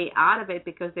way out of it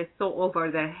because they're so over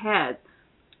their head.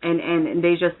 And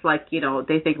they just, like, you know,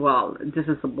 they think, well, this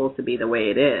is supposed to be the way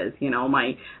it is. You know,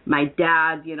 my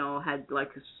dad, you know, had,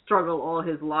 like, struggled all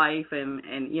his life,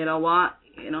 and you know what?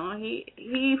 You know,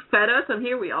 he fed us, and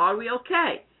here we are. We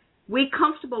okay. We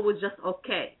comfortable with just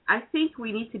okay. I think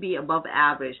we need to be above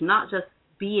average, not just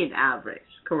being average,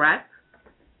 correct?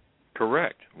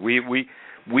 Correct. We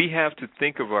have to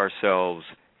think of ourselves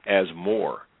as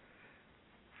more,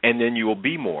 and then you will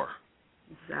be more.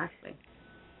 Exactly.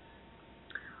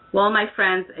 Well, my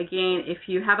friends, again, if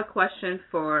you have a question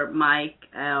for Mike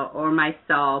or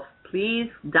myself,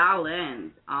 please dial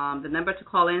in. The number to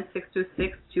call in,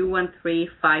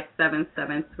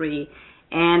 626-213-5773.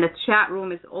 And the chat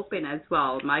room is open as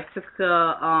well. Mike took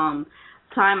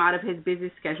time out of his busy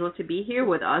schedule to be here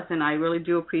with us, and I really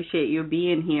do appreciate you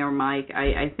being here, Mike.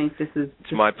 I think this is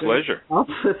it's my pleasure.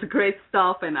 It's great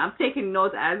stuff, and I'm taking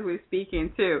notes as we're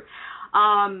speaking too.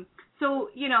 So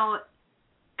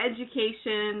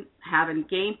education, having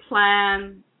game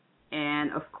plan,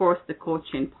 and of course the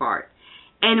coaching part.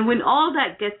 And when all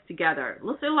that gets together,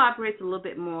 let's elaborate a little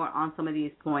bit more on some of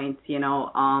these points,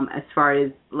 as far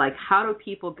as like how do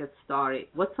people get started?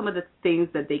 What's some of the things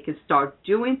that they can start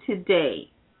doing today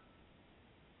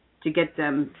to get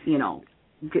them,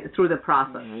 get through the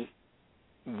process?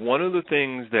 One of the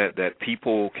things that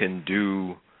people can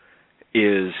do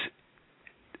is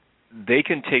they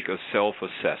can take a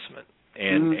self-assessment.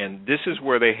 And this is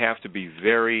where they have to be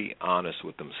very honest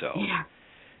with themselves. Yeah.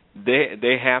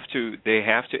 They have to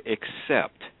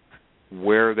accept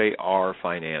where they are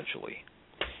financially.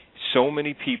 So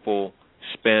many people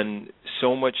spend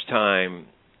so much time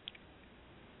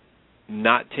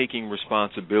not taking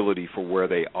responsibility for where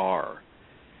they are.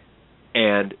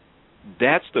 And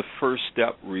that's the first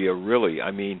step, Rhea, really.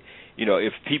 I mean,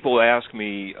 if people ask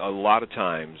me a lot of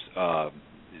times,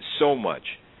 so much,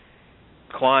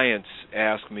 clients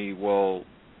ask me, what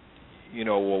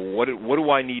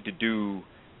do I need to do,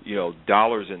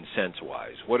 dollars and cents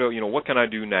wise? What can I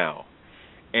do now?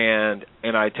 And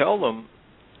I tell them,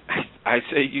 I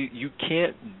say you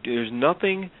can't. There's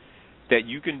nothing that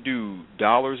you can do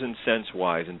dollars and cents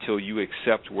wise until you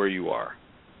accept where you are.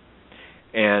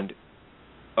 And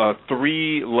a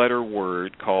 3-letter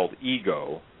word called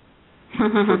ego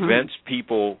prevents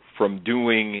people from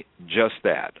doing just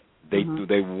that. They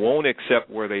won't accept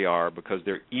where they are because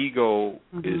their ego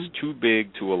is too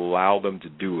big to allow them to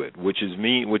do it, which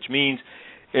means,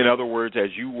 in other words, as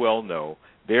you well know,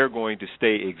 they're going to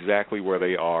stay exactly where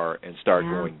they are and start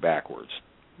going backwards.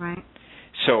 Right.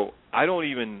 So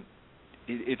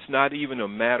it's not even a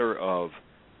matter of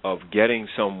getting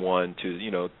someone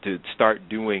to start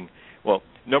doing. Well,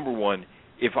 number one,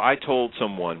 if I told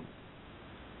someone,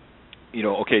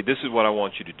 okay, this is what I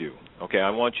want you to do. Okay,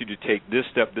 I want you to take this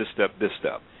step, this step, this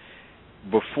step.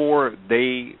 Before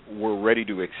they were ready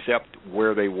to accept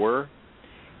where they were,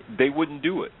 they wouldn't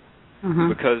do it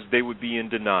because they would be in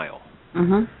denial.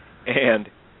 And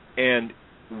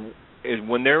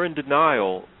when they're in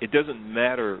denial, it doesn't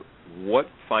matter what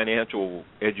financial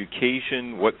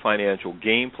education, what financial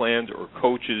game plans or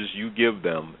coaches you give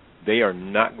them, they are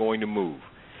not going to move.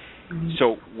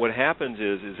 So what happens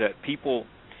is that people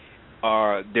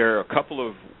there are a couple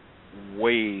of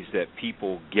ways that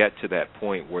people get to that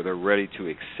point where they're ready to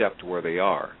accept where they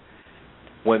are.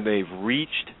 When they've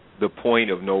reached the point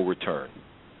of no return,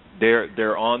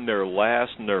 they're on their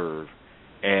last nerve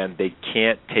and they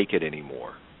can't take it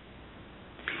anymore.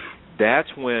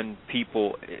 That's when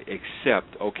people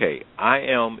accept, okay, I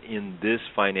am in this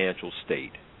financial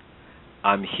state.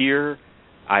 I'm here.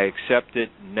 I accept it.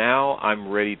 Now I'm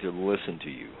ready to listen to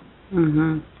you.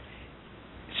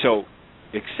 So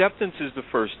acceptance is the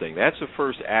first thing. That's the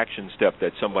first action step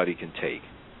that somebody can take.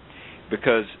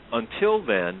 Because until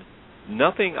then,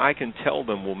 nothing I can tell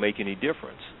them will make any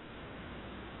difference.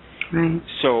 Right.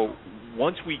 So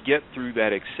once we get through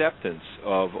that acceptance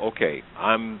of, okay,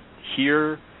 I'm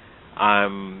here,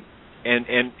 and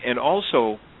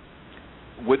also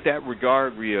with that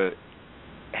regard, Rhea,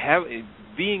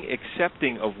 being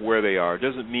accepting of where they are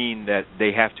doesn't mean that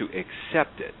they have to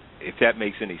accept it, if that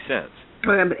makes any sense.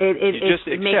 It just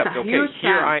accept, makes a huge okay,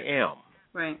 here sense. I am.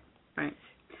 Right.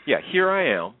 Yeah, here I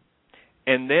am.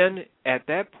 And then at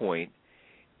that point,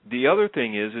 the other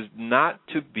thing is not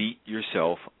to beat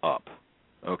yourself up.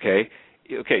 Okay?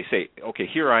 Say, okay,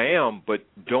 here I am, but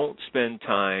don't spend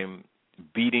time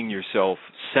beating yourself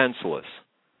senseless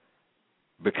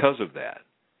because of that.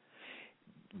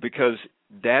 Because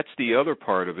that's the other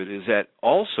part of it, is that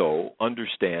also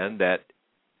understand that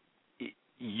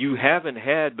you haven't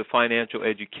had the financial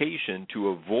education to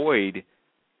avoid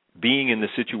being in the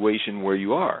situation where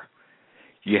you are.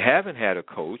 You haven't had a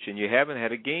coach and you haven't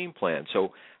had a game plan.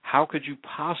 So how could you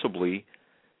possibly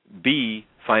be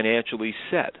financially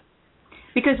set?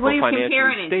 Because what are you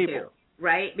comparing stable? it to,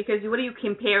 right? Because what are you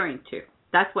comparing to?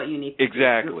 That's what you need to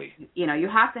exactly. do. You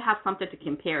have to have something to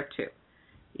compare to.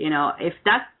 If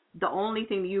that's the only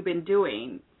thing you've been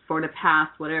doing for the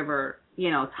past whatever,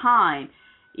 time,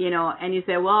 and you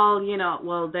say, well,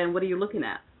 then what are you looking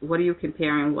at? What are you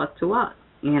comparing what to what?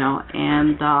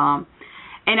 And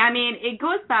I mean, it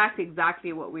goes back to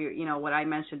exactly what what I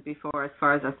mentioned before, as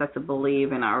far as our sense of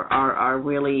belief and our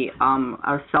really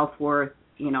our self-worth,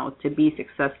 to be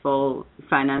successful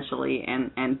financially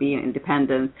and being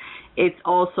independent. It's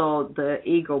also the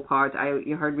ego part.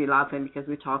 You heard me laughing because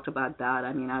we talked about that.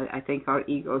 I mean, I think our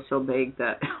ego is so big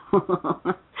that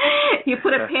you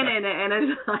put a pin in it and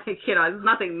it's like, there's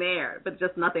nothing there, but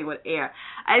just nothing with air.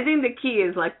 I think the key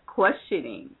is like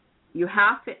questioning. You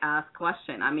have to ask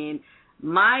questions. I mean,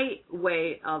 my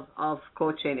way of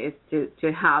coaching is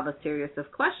to have a series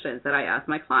of questions that I ask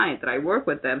my clients, that I work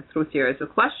with them through series of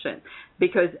questions,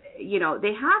 because,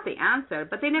 they have the answer,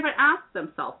 but they never ask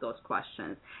themselves those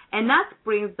questions. And that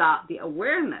brings out the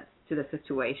awareness to the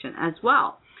situation as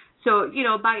well. So,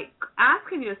 by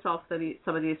asking yourself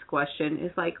some of these questions,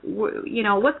 it's like,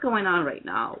 what's going on right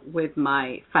now with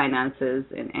my finances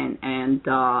and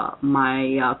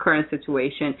my current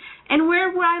situation, and where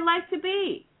would I like to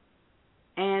be?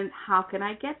 And how can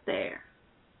I get there?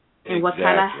 And what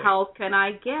kind of help can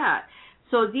I get?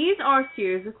 So these are a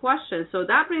series of questions. So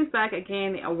that brings back,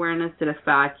 again, the awareness to the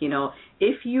fact,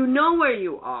 if you know where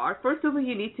you are, first of all,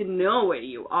 you need to know where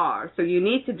you are. So you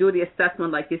need to do the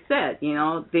assessment, like you said,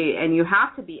 and you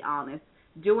have to be honest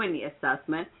doing the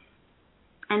assessment.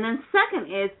 And then second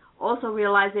is also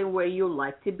realizing where you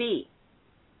like to be.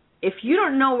 If you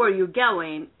don't know where you're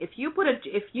going, if you're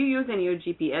using your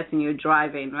GPS and you're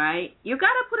driving, right, you got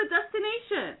to put a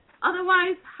destination.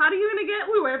 Otherwise, how are you going to get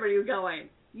wherever you're going?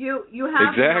 You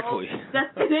have no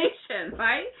destination,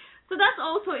 right? So that's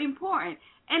also important.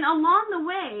 And along the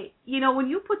way, when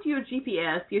you put your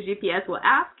GPS will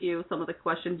ask you some of the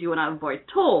questions you want to avoid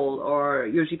toll, or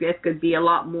your GPS could be a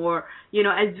lot more,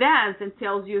 advanced and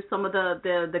tells you some of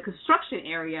the construction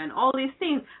area and all these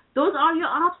things. Those are your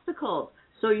obstacles.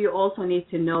 So you also need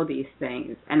to know these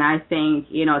things. And I think,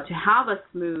 to have a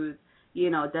smooth,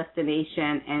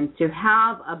 destination and to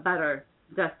have a better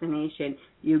destination,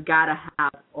 you got to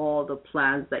have all the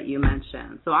plans that you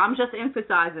mentioned. So I'm just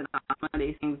emphasizing on one of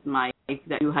these things, Mike,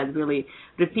 that you had really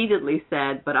repeatedly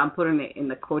said, but I'm putting it in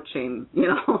the coaching,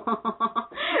 sense.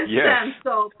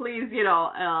 So please,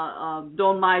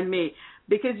 don't mind me,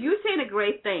 because you're saying a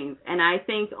great thing. And I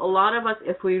think a lot of us,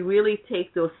 if we really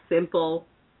take those simple,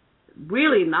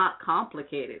 really not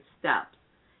complicated steps,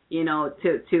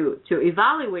 to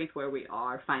evaluate where we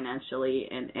are financially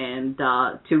and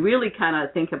to really kind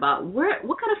of think about what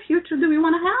kind of future do we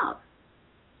want to have?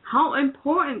 How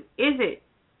important is it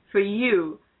for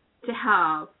you to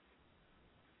have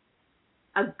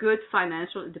a good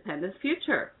financial independence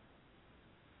future?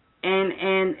 And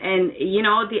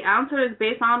the answer is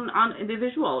based on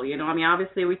individual.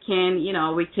 Obviously we can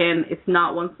it's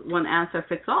not one answer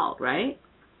fits all, right?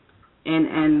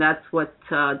 And that's what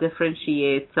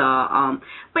differentiates.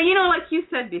 But like you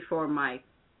said before, Mike,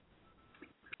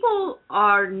 people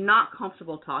are not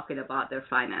comfortable talking about their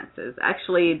finances.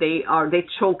 Actually, they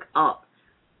choke up.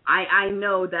 I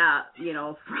know that,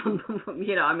 from,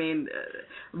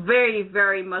 very,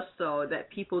 very much so,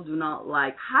 that people do not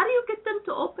like. How do you get them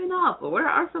to open up? What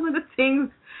are some of the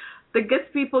things that gets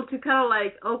people to kind of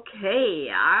like, okay,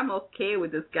 I'm okay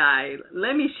with this guy.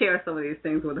 Let me share some of these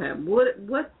things with him.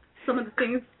 What some of the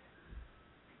things?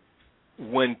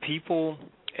 When people,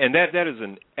 and that is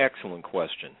an excellent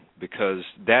question, because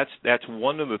that's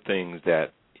one of the things that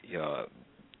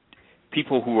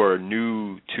people who are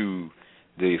new to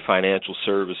the financial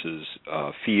services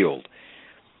field,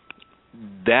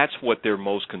 that's what they're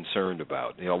most concerned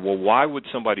about. Well, why would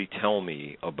somebody tell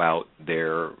me about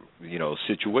their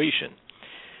situation?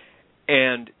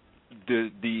 And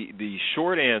the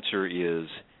short answer is,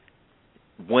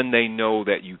 when they know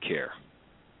that you care.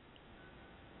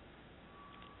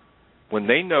 When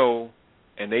they know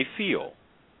and they feel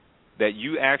that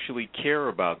you actually care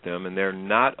about them and they're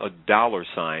not a dollar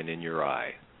sign in your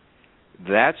eye,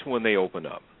 that's when they open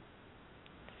up.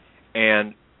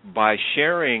 And by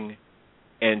sharing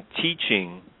and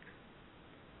teaching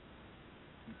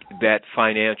that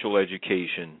financial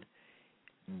education,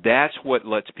 that's what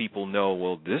lets people know,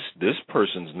 well, this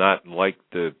person's not like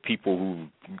the people who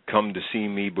come to see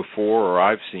me before or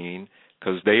I've seen,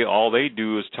 because all they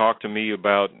do is talk to me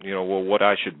about, what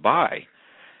I should buy.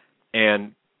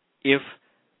 And if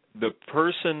the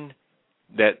person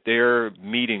that they're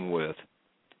meeting with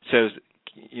says,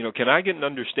 can I get an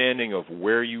understanding of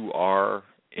where you are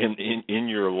in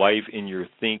your life, in your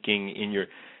thinking, in your,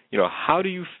 how do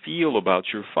you feel about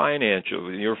your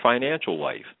financial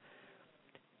life?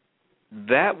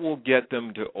 That will get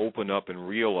them to open up and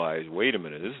realize, wait a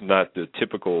minute, this is not the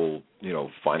typical,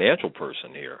 financial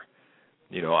person here.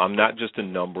 I'm not just a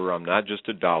number. I'm not just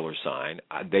a dollar sign.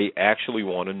 They actually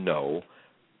want to know,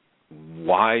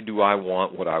 why do I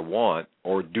want what I want,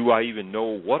 or do I even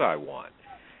know what I want?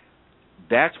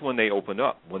 That's when they open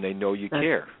up, when they know you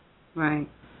care. Right.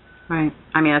 Right.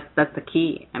 I mean, that's the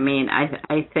key. I mean,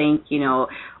 I think,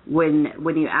 when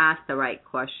you ask the right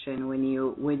question, when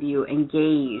you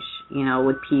engage,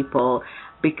 with people,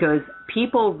 because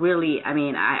people really, I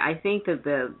mean, I think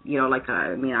that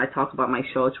I talk about my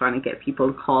show trying to get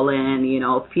people to call in,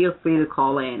 feel free to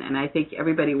call in, and I think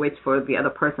everybody waits for the other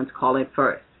person to call in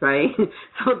first, right?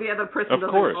 So the other person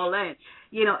doesn't call in.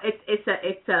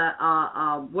 It's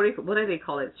a what do they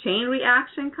call it? Chain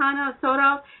reaction, kind of, sort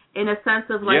of, in a sense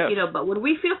of yes. But when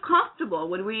we feel comfortable,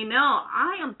 when we know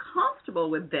I am comfortable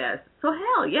with this, so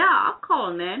hell yeah, I'll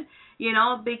call in,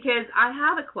 because I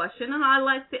have a question and I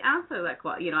like to answer that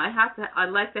question. I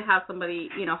like to have somebody,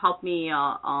 help me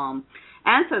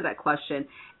answer that question,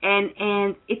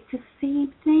 and it's the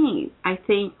same thing. I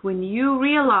think when you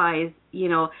realize,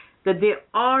 that there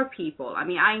are people. I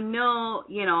mean, I know,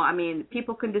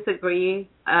 people can disagree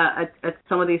at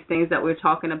some of these things that we're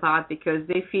talking about because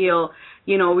they feel,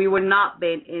 we would not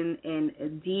be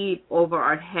in deep over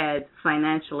our heads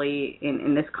financially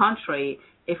in this country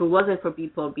if it wasn't for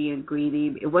people being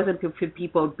greedy. It wasn't for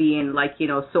people being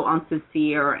so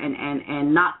unsincere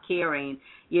and not caring,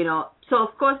 So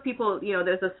of course people,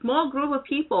 there's a small group of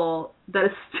people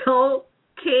that still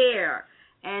care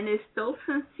and is so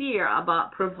sincere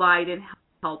about providing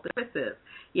health services,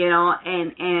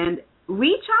 and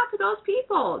reach out to those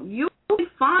people. You will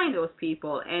find those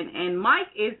people, and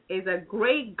Mike is a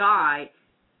great guy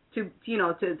to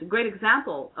a great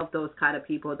example of those kind of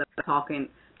people that we're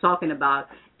talking about,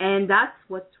 and that's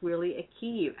what's really a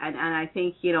key. And I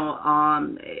think we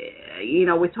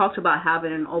talked about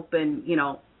having an open,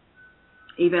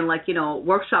 even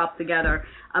workshops together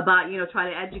about,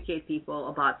 trying to educate people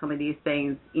about some of these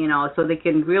things, so they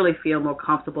can really feel more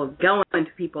comfortable going to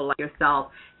people like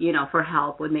yourself, for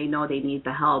help when they know they need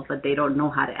the help, but they don't know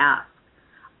how to ask.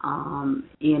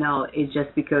 It's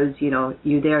just because,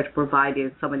 you're there to provide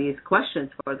some of these questions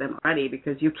for them already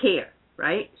because you care,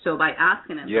 right? So by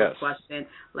asking them yes. those questions,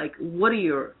 like, what are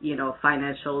your,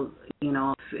 financial,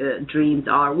 dreams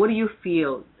are? What do you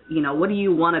feel? What do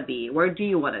you want to be? Where do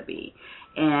you want to be?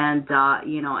 And,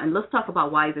 and let's talk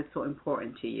about why is it so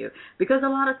important to you. Because a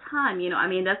lot of time,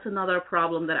 that's another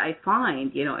problem that I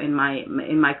find, in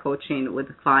my coaching with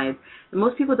the clients.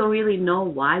 Most people don't really know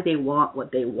why they want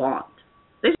what they want.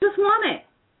 They just want it.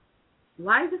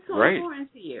 Why is it so right.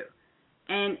 important to you?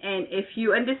 And if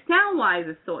you understand why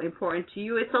it's so important to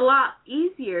you, it's a lot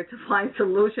easier to find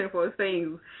solution for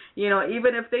things,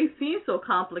 even if they seem so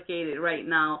complicated right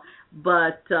now.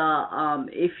 But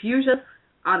if you just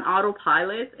on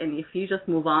autopilot and if you just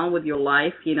move on with your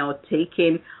life,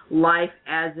 taking life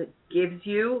as it gives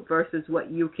you versus what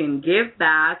you can give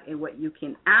back and what you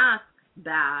can ask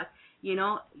back,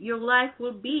 your life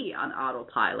will be on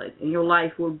autopilot, and your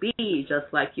life will be just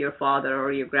like your father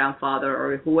or your grandfather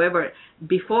or whoever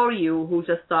before you who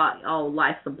just thought, oh,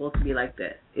 life's supposed to be like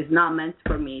this. It's not meant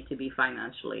for me to be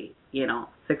financially,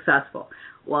 successful.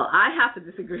 Well, I have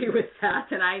to disagree with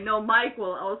that, and I know Mike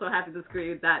will also have to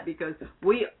disagree with that because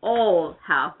we all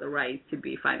have the right to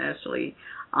be financially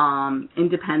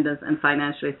independent and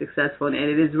financially successful, and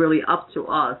it is really up to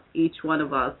us, each one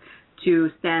of us,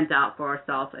 to stand out for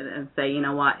ourselves and say, you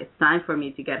know what, it's time for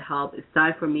me to get help. It's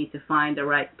time for me to find the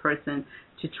right person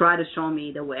to try to show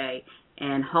me the way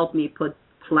and help me put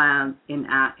plans in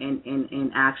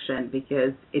action,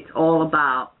 because it's all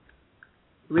about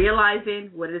realizing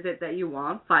what is it that you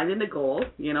want, finding the goal.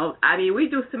 We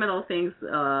do similar things,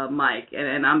 Mike,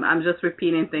 and I'm just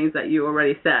repeating things that you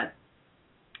already said.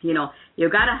 You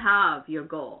got to have your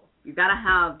goal. You got to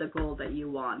have the goal that you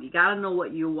want. You got to know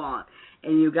what you want.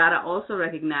 And you got to also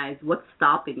recognize what's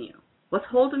stopping you. What's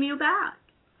holding you back?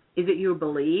 Is it your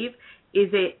belief? Is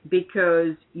it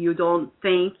because you don't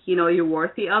think, you're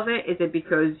worthy of it? Is it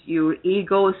because your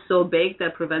ego is so big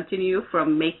that preventing you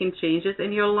from making changes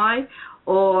in your life?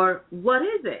 Or what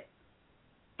is it?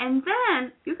 And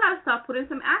then you got to start putting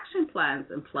some action plans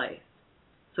in place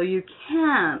so you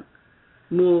can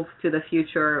move to the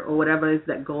future or whatever is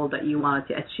that goal that you wanted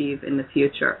to achieve in the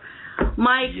future.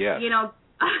 Mike, yes.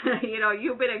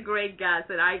 You've been a great guest,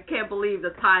 and I can't believe the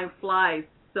time flies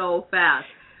so fast.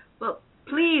 Well,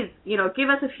 please, give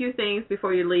us a few things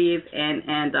before you leave,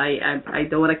 and I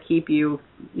don't want to keep you,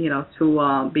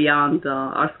 to beyond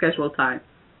our scheduled time.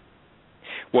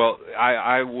 Well,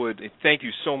 I would thank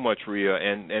you so much, Rhea,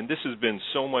 and this has been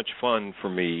so much fun for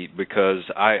me because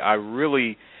I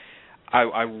really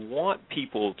want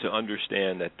people to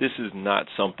understand that this is not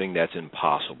something that's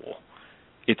impossible.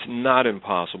 It's not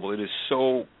impossible. It is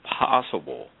so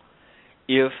possible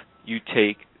if you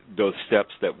take those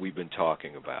steps that we've been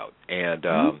talking about. And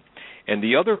and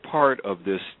the other part of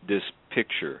this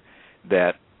picture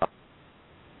that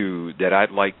that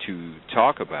I'd like to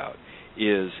talk about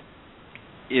is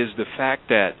the fact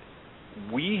that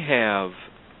we have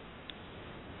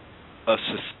a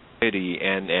society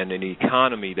and an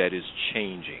economy that is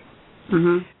changing.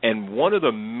 Mm-hmm. And one of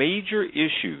the major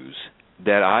issues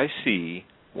that I see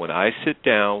when I sit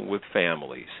down with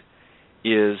families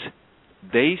is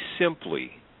they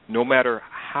simply, no matter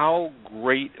how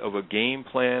great of a game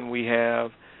plan we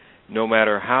have, no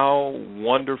matter how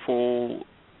wonderful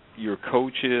your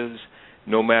coach is,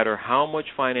 no matter how much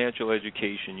financial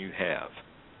education you have,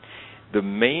 the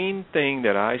main thing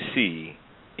that I see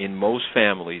in most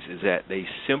families is that they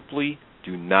simply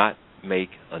do not make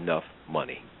enough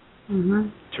money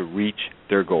to reach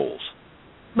their goals.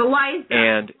 But why is that?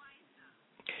 And,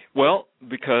 well,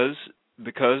 because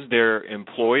their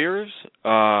employers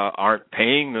aren't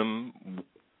paying them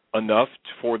enough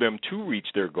for them to reach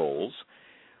their goals,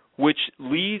 which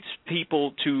leads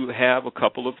people to have a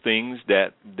couple of things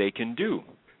that they can do.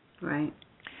 Right.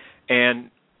 And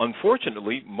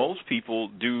unfortunately, most people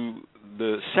do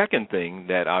the second thing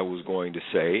that I was going to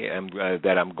say, and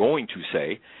that I'm going to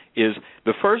say, is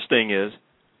the first thing is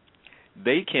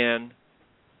they can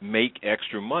make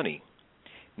extra money.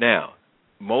 Now,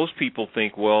 most people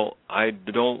think, well, I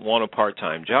don't want a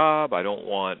part-time job. I don't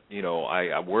want,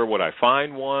 where would I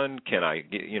find one? Can I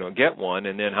get one?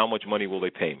 And then how much money will they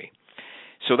pay me?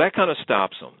 So that kind of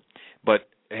stops them. But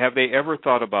have they ever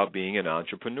thought about being an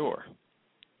entrepreneur?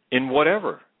 In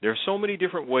whatever. There's so many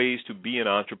different ways to be an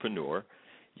entrepreneur.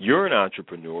 You're an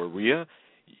entrepreneur, Rhea.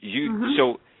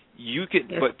 So you can,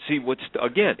 yes. But see,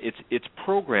 it's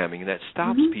programming that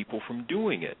stops people from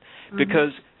doing it, because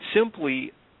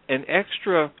simply an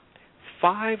extra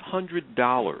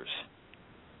 $500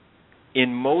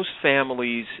 in most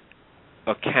families'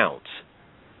 accounts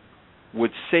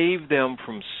would save them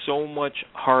from so much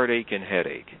heartache and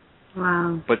headache.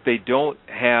 Wow. But they don't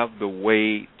have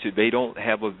they don't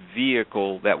have a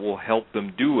vehicle that will help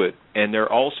them do it, and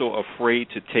they're also afraid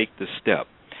to take the step.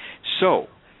 So,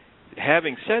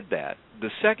 having said that, the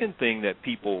second thing that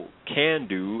people can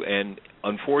do, and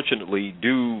unfortunately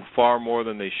do far more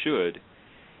than they should,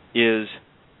 is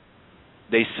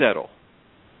they settle.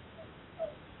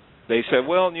 They said,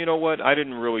 well, you know what, I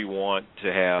didn't really want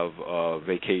to have a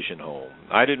vacation home.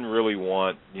 I didn't really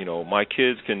want, my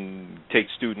kids can take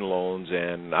student loans,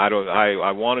 and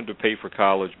I wanted to pay for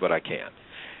college, but I can't.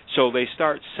 So they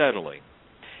start settling.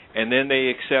 And then they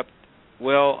accept,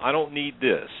 well, I don't need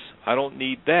this, I don't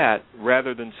need that,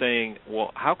 rather than saying,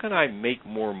 well, how can I make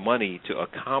more money to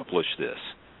accomplish this?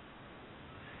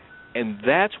 And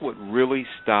that's what really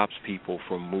stops people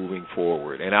from moving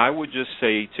forward. And I would just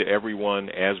say to everyone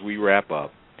as we wrap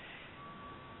up,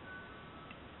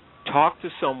 talk to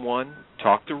someone,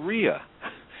 talk to Rhea,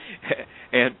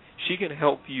 and she can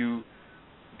help you.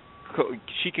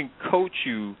 She can coach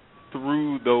you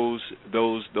through those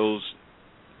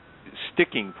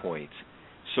sticking points,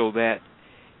 so that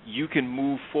you can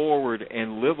move forward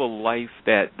and live a life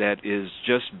that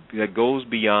goes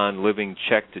beyond living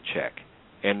check to check.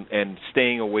 And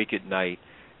staying awake at night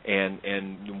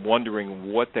and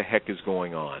wondering what the heck is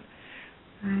going on.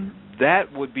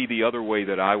 That would be the other way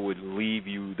that I would leave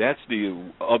you. That's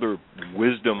the other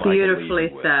wisdom I can leave you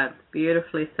with.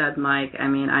 Beautifully said, Mike. I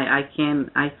mean, I can't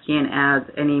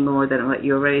add any more than what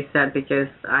you already said, because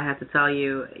I have to tell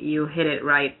you, you hit it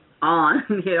right on.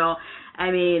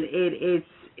 I mean,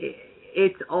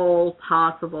 it's all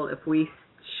possible if we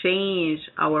change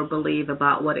our belief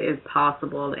about what is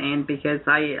possible. And because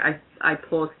I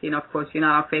post, of course, you're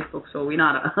not on Facebook, so we're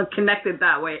not connected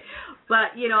that way.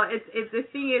 But it's the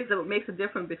thing is that what makes a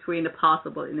difference between the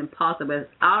possible and impossible is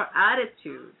our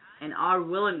attitude and our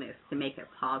willingness to make it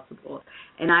possible.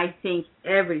 And I think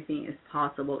everything is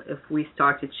possible if we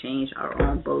start to change our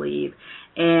own belief.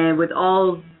 And with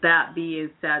all that being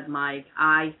said, Mike,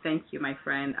 I thank you, my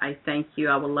friend. I thank you.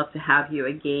 I would love to have you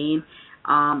again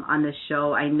on the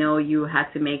show. I know you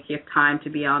had to make your time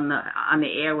to be on the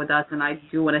air with us, and I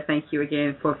do want to thank you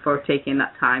again for taking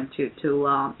that time to you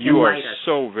are us.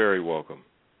 So very welcome.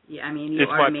 Yeah, I mean, it's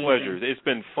are my amazing. pleasure. It's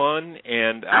been fun,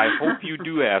 and I hope you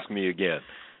do ask me again.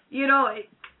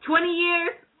 20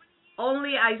 years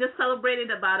only. I just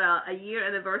celebrated about a year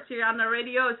anniversary on the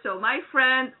radio. So, my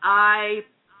friend, I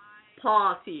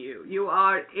applaud to you. You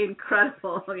are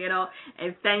incredible,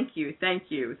 and thank you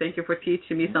for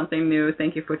teaching me something new.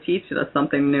 Thank you for teaching us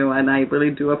something new, and I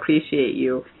really do appreciate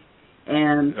you.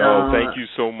 And thank you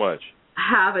so much.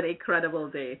 Have an incredible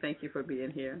day. Thank you for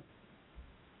being here.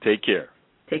 Take care.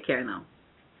 Take care now.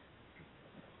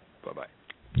 Bye-bye.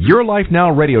 Your Life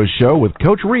Now radio show with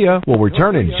Coach Rhea will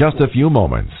return in just a few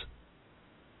moments.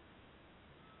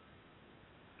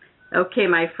 Okay,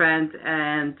 my friends,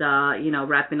 and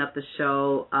wrapping up the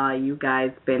show, you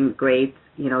guys been great.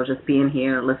 Just being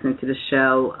here, listening to the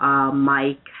show.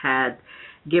 Mike had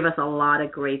give us a lot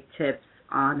of great tips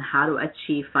on how to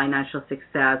achieve financial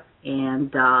success,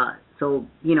 and so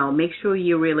make sure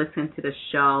you re-listen to the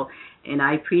show. And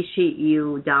I appreciate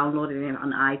you downloading it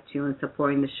on iTunes,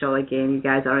 supporting the show again. You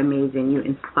guys are amazing. You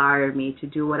inspire me to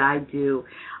do what I do.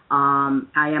 I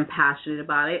am passionate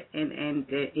about it, and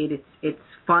it's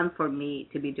fun for me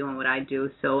to be doing what I do.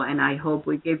 So, and I hope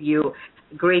we give you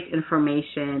great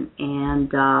information, and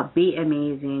be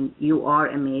amazing. You are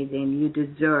amazing. You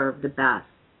deserve the best.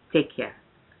 Take care.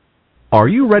 Are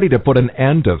you ready to put an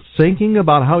end to thinking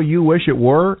about how you wish it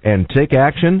were and take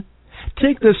action?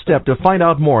 Take this step to find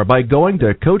out more by going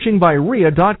to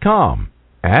coachingbyria.com,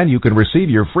 and you can receive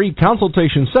your free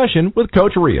consultation session with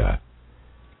Coach Ria.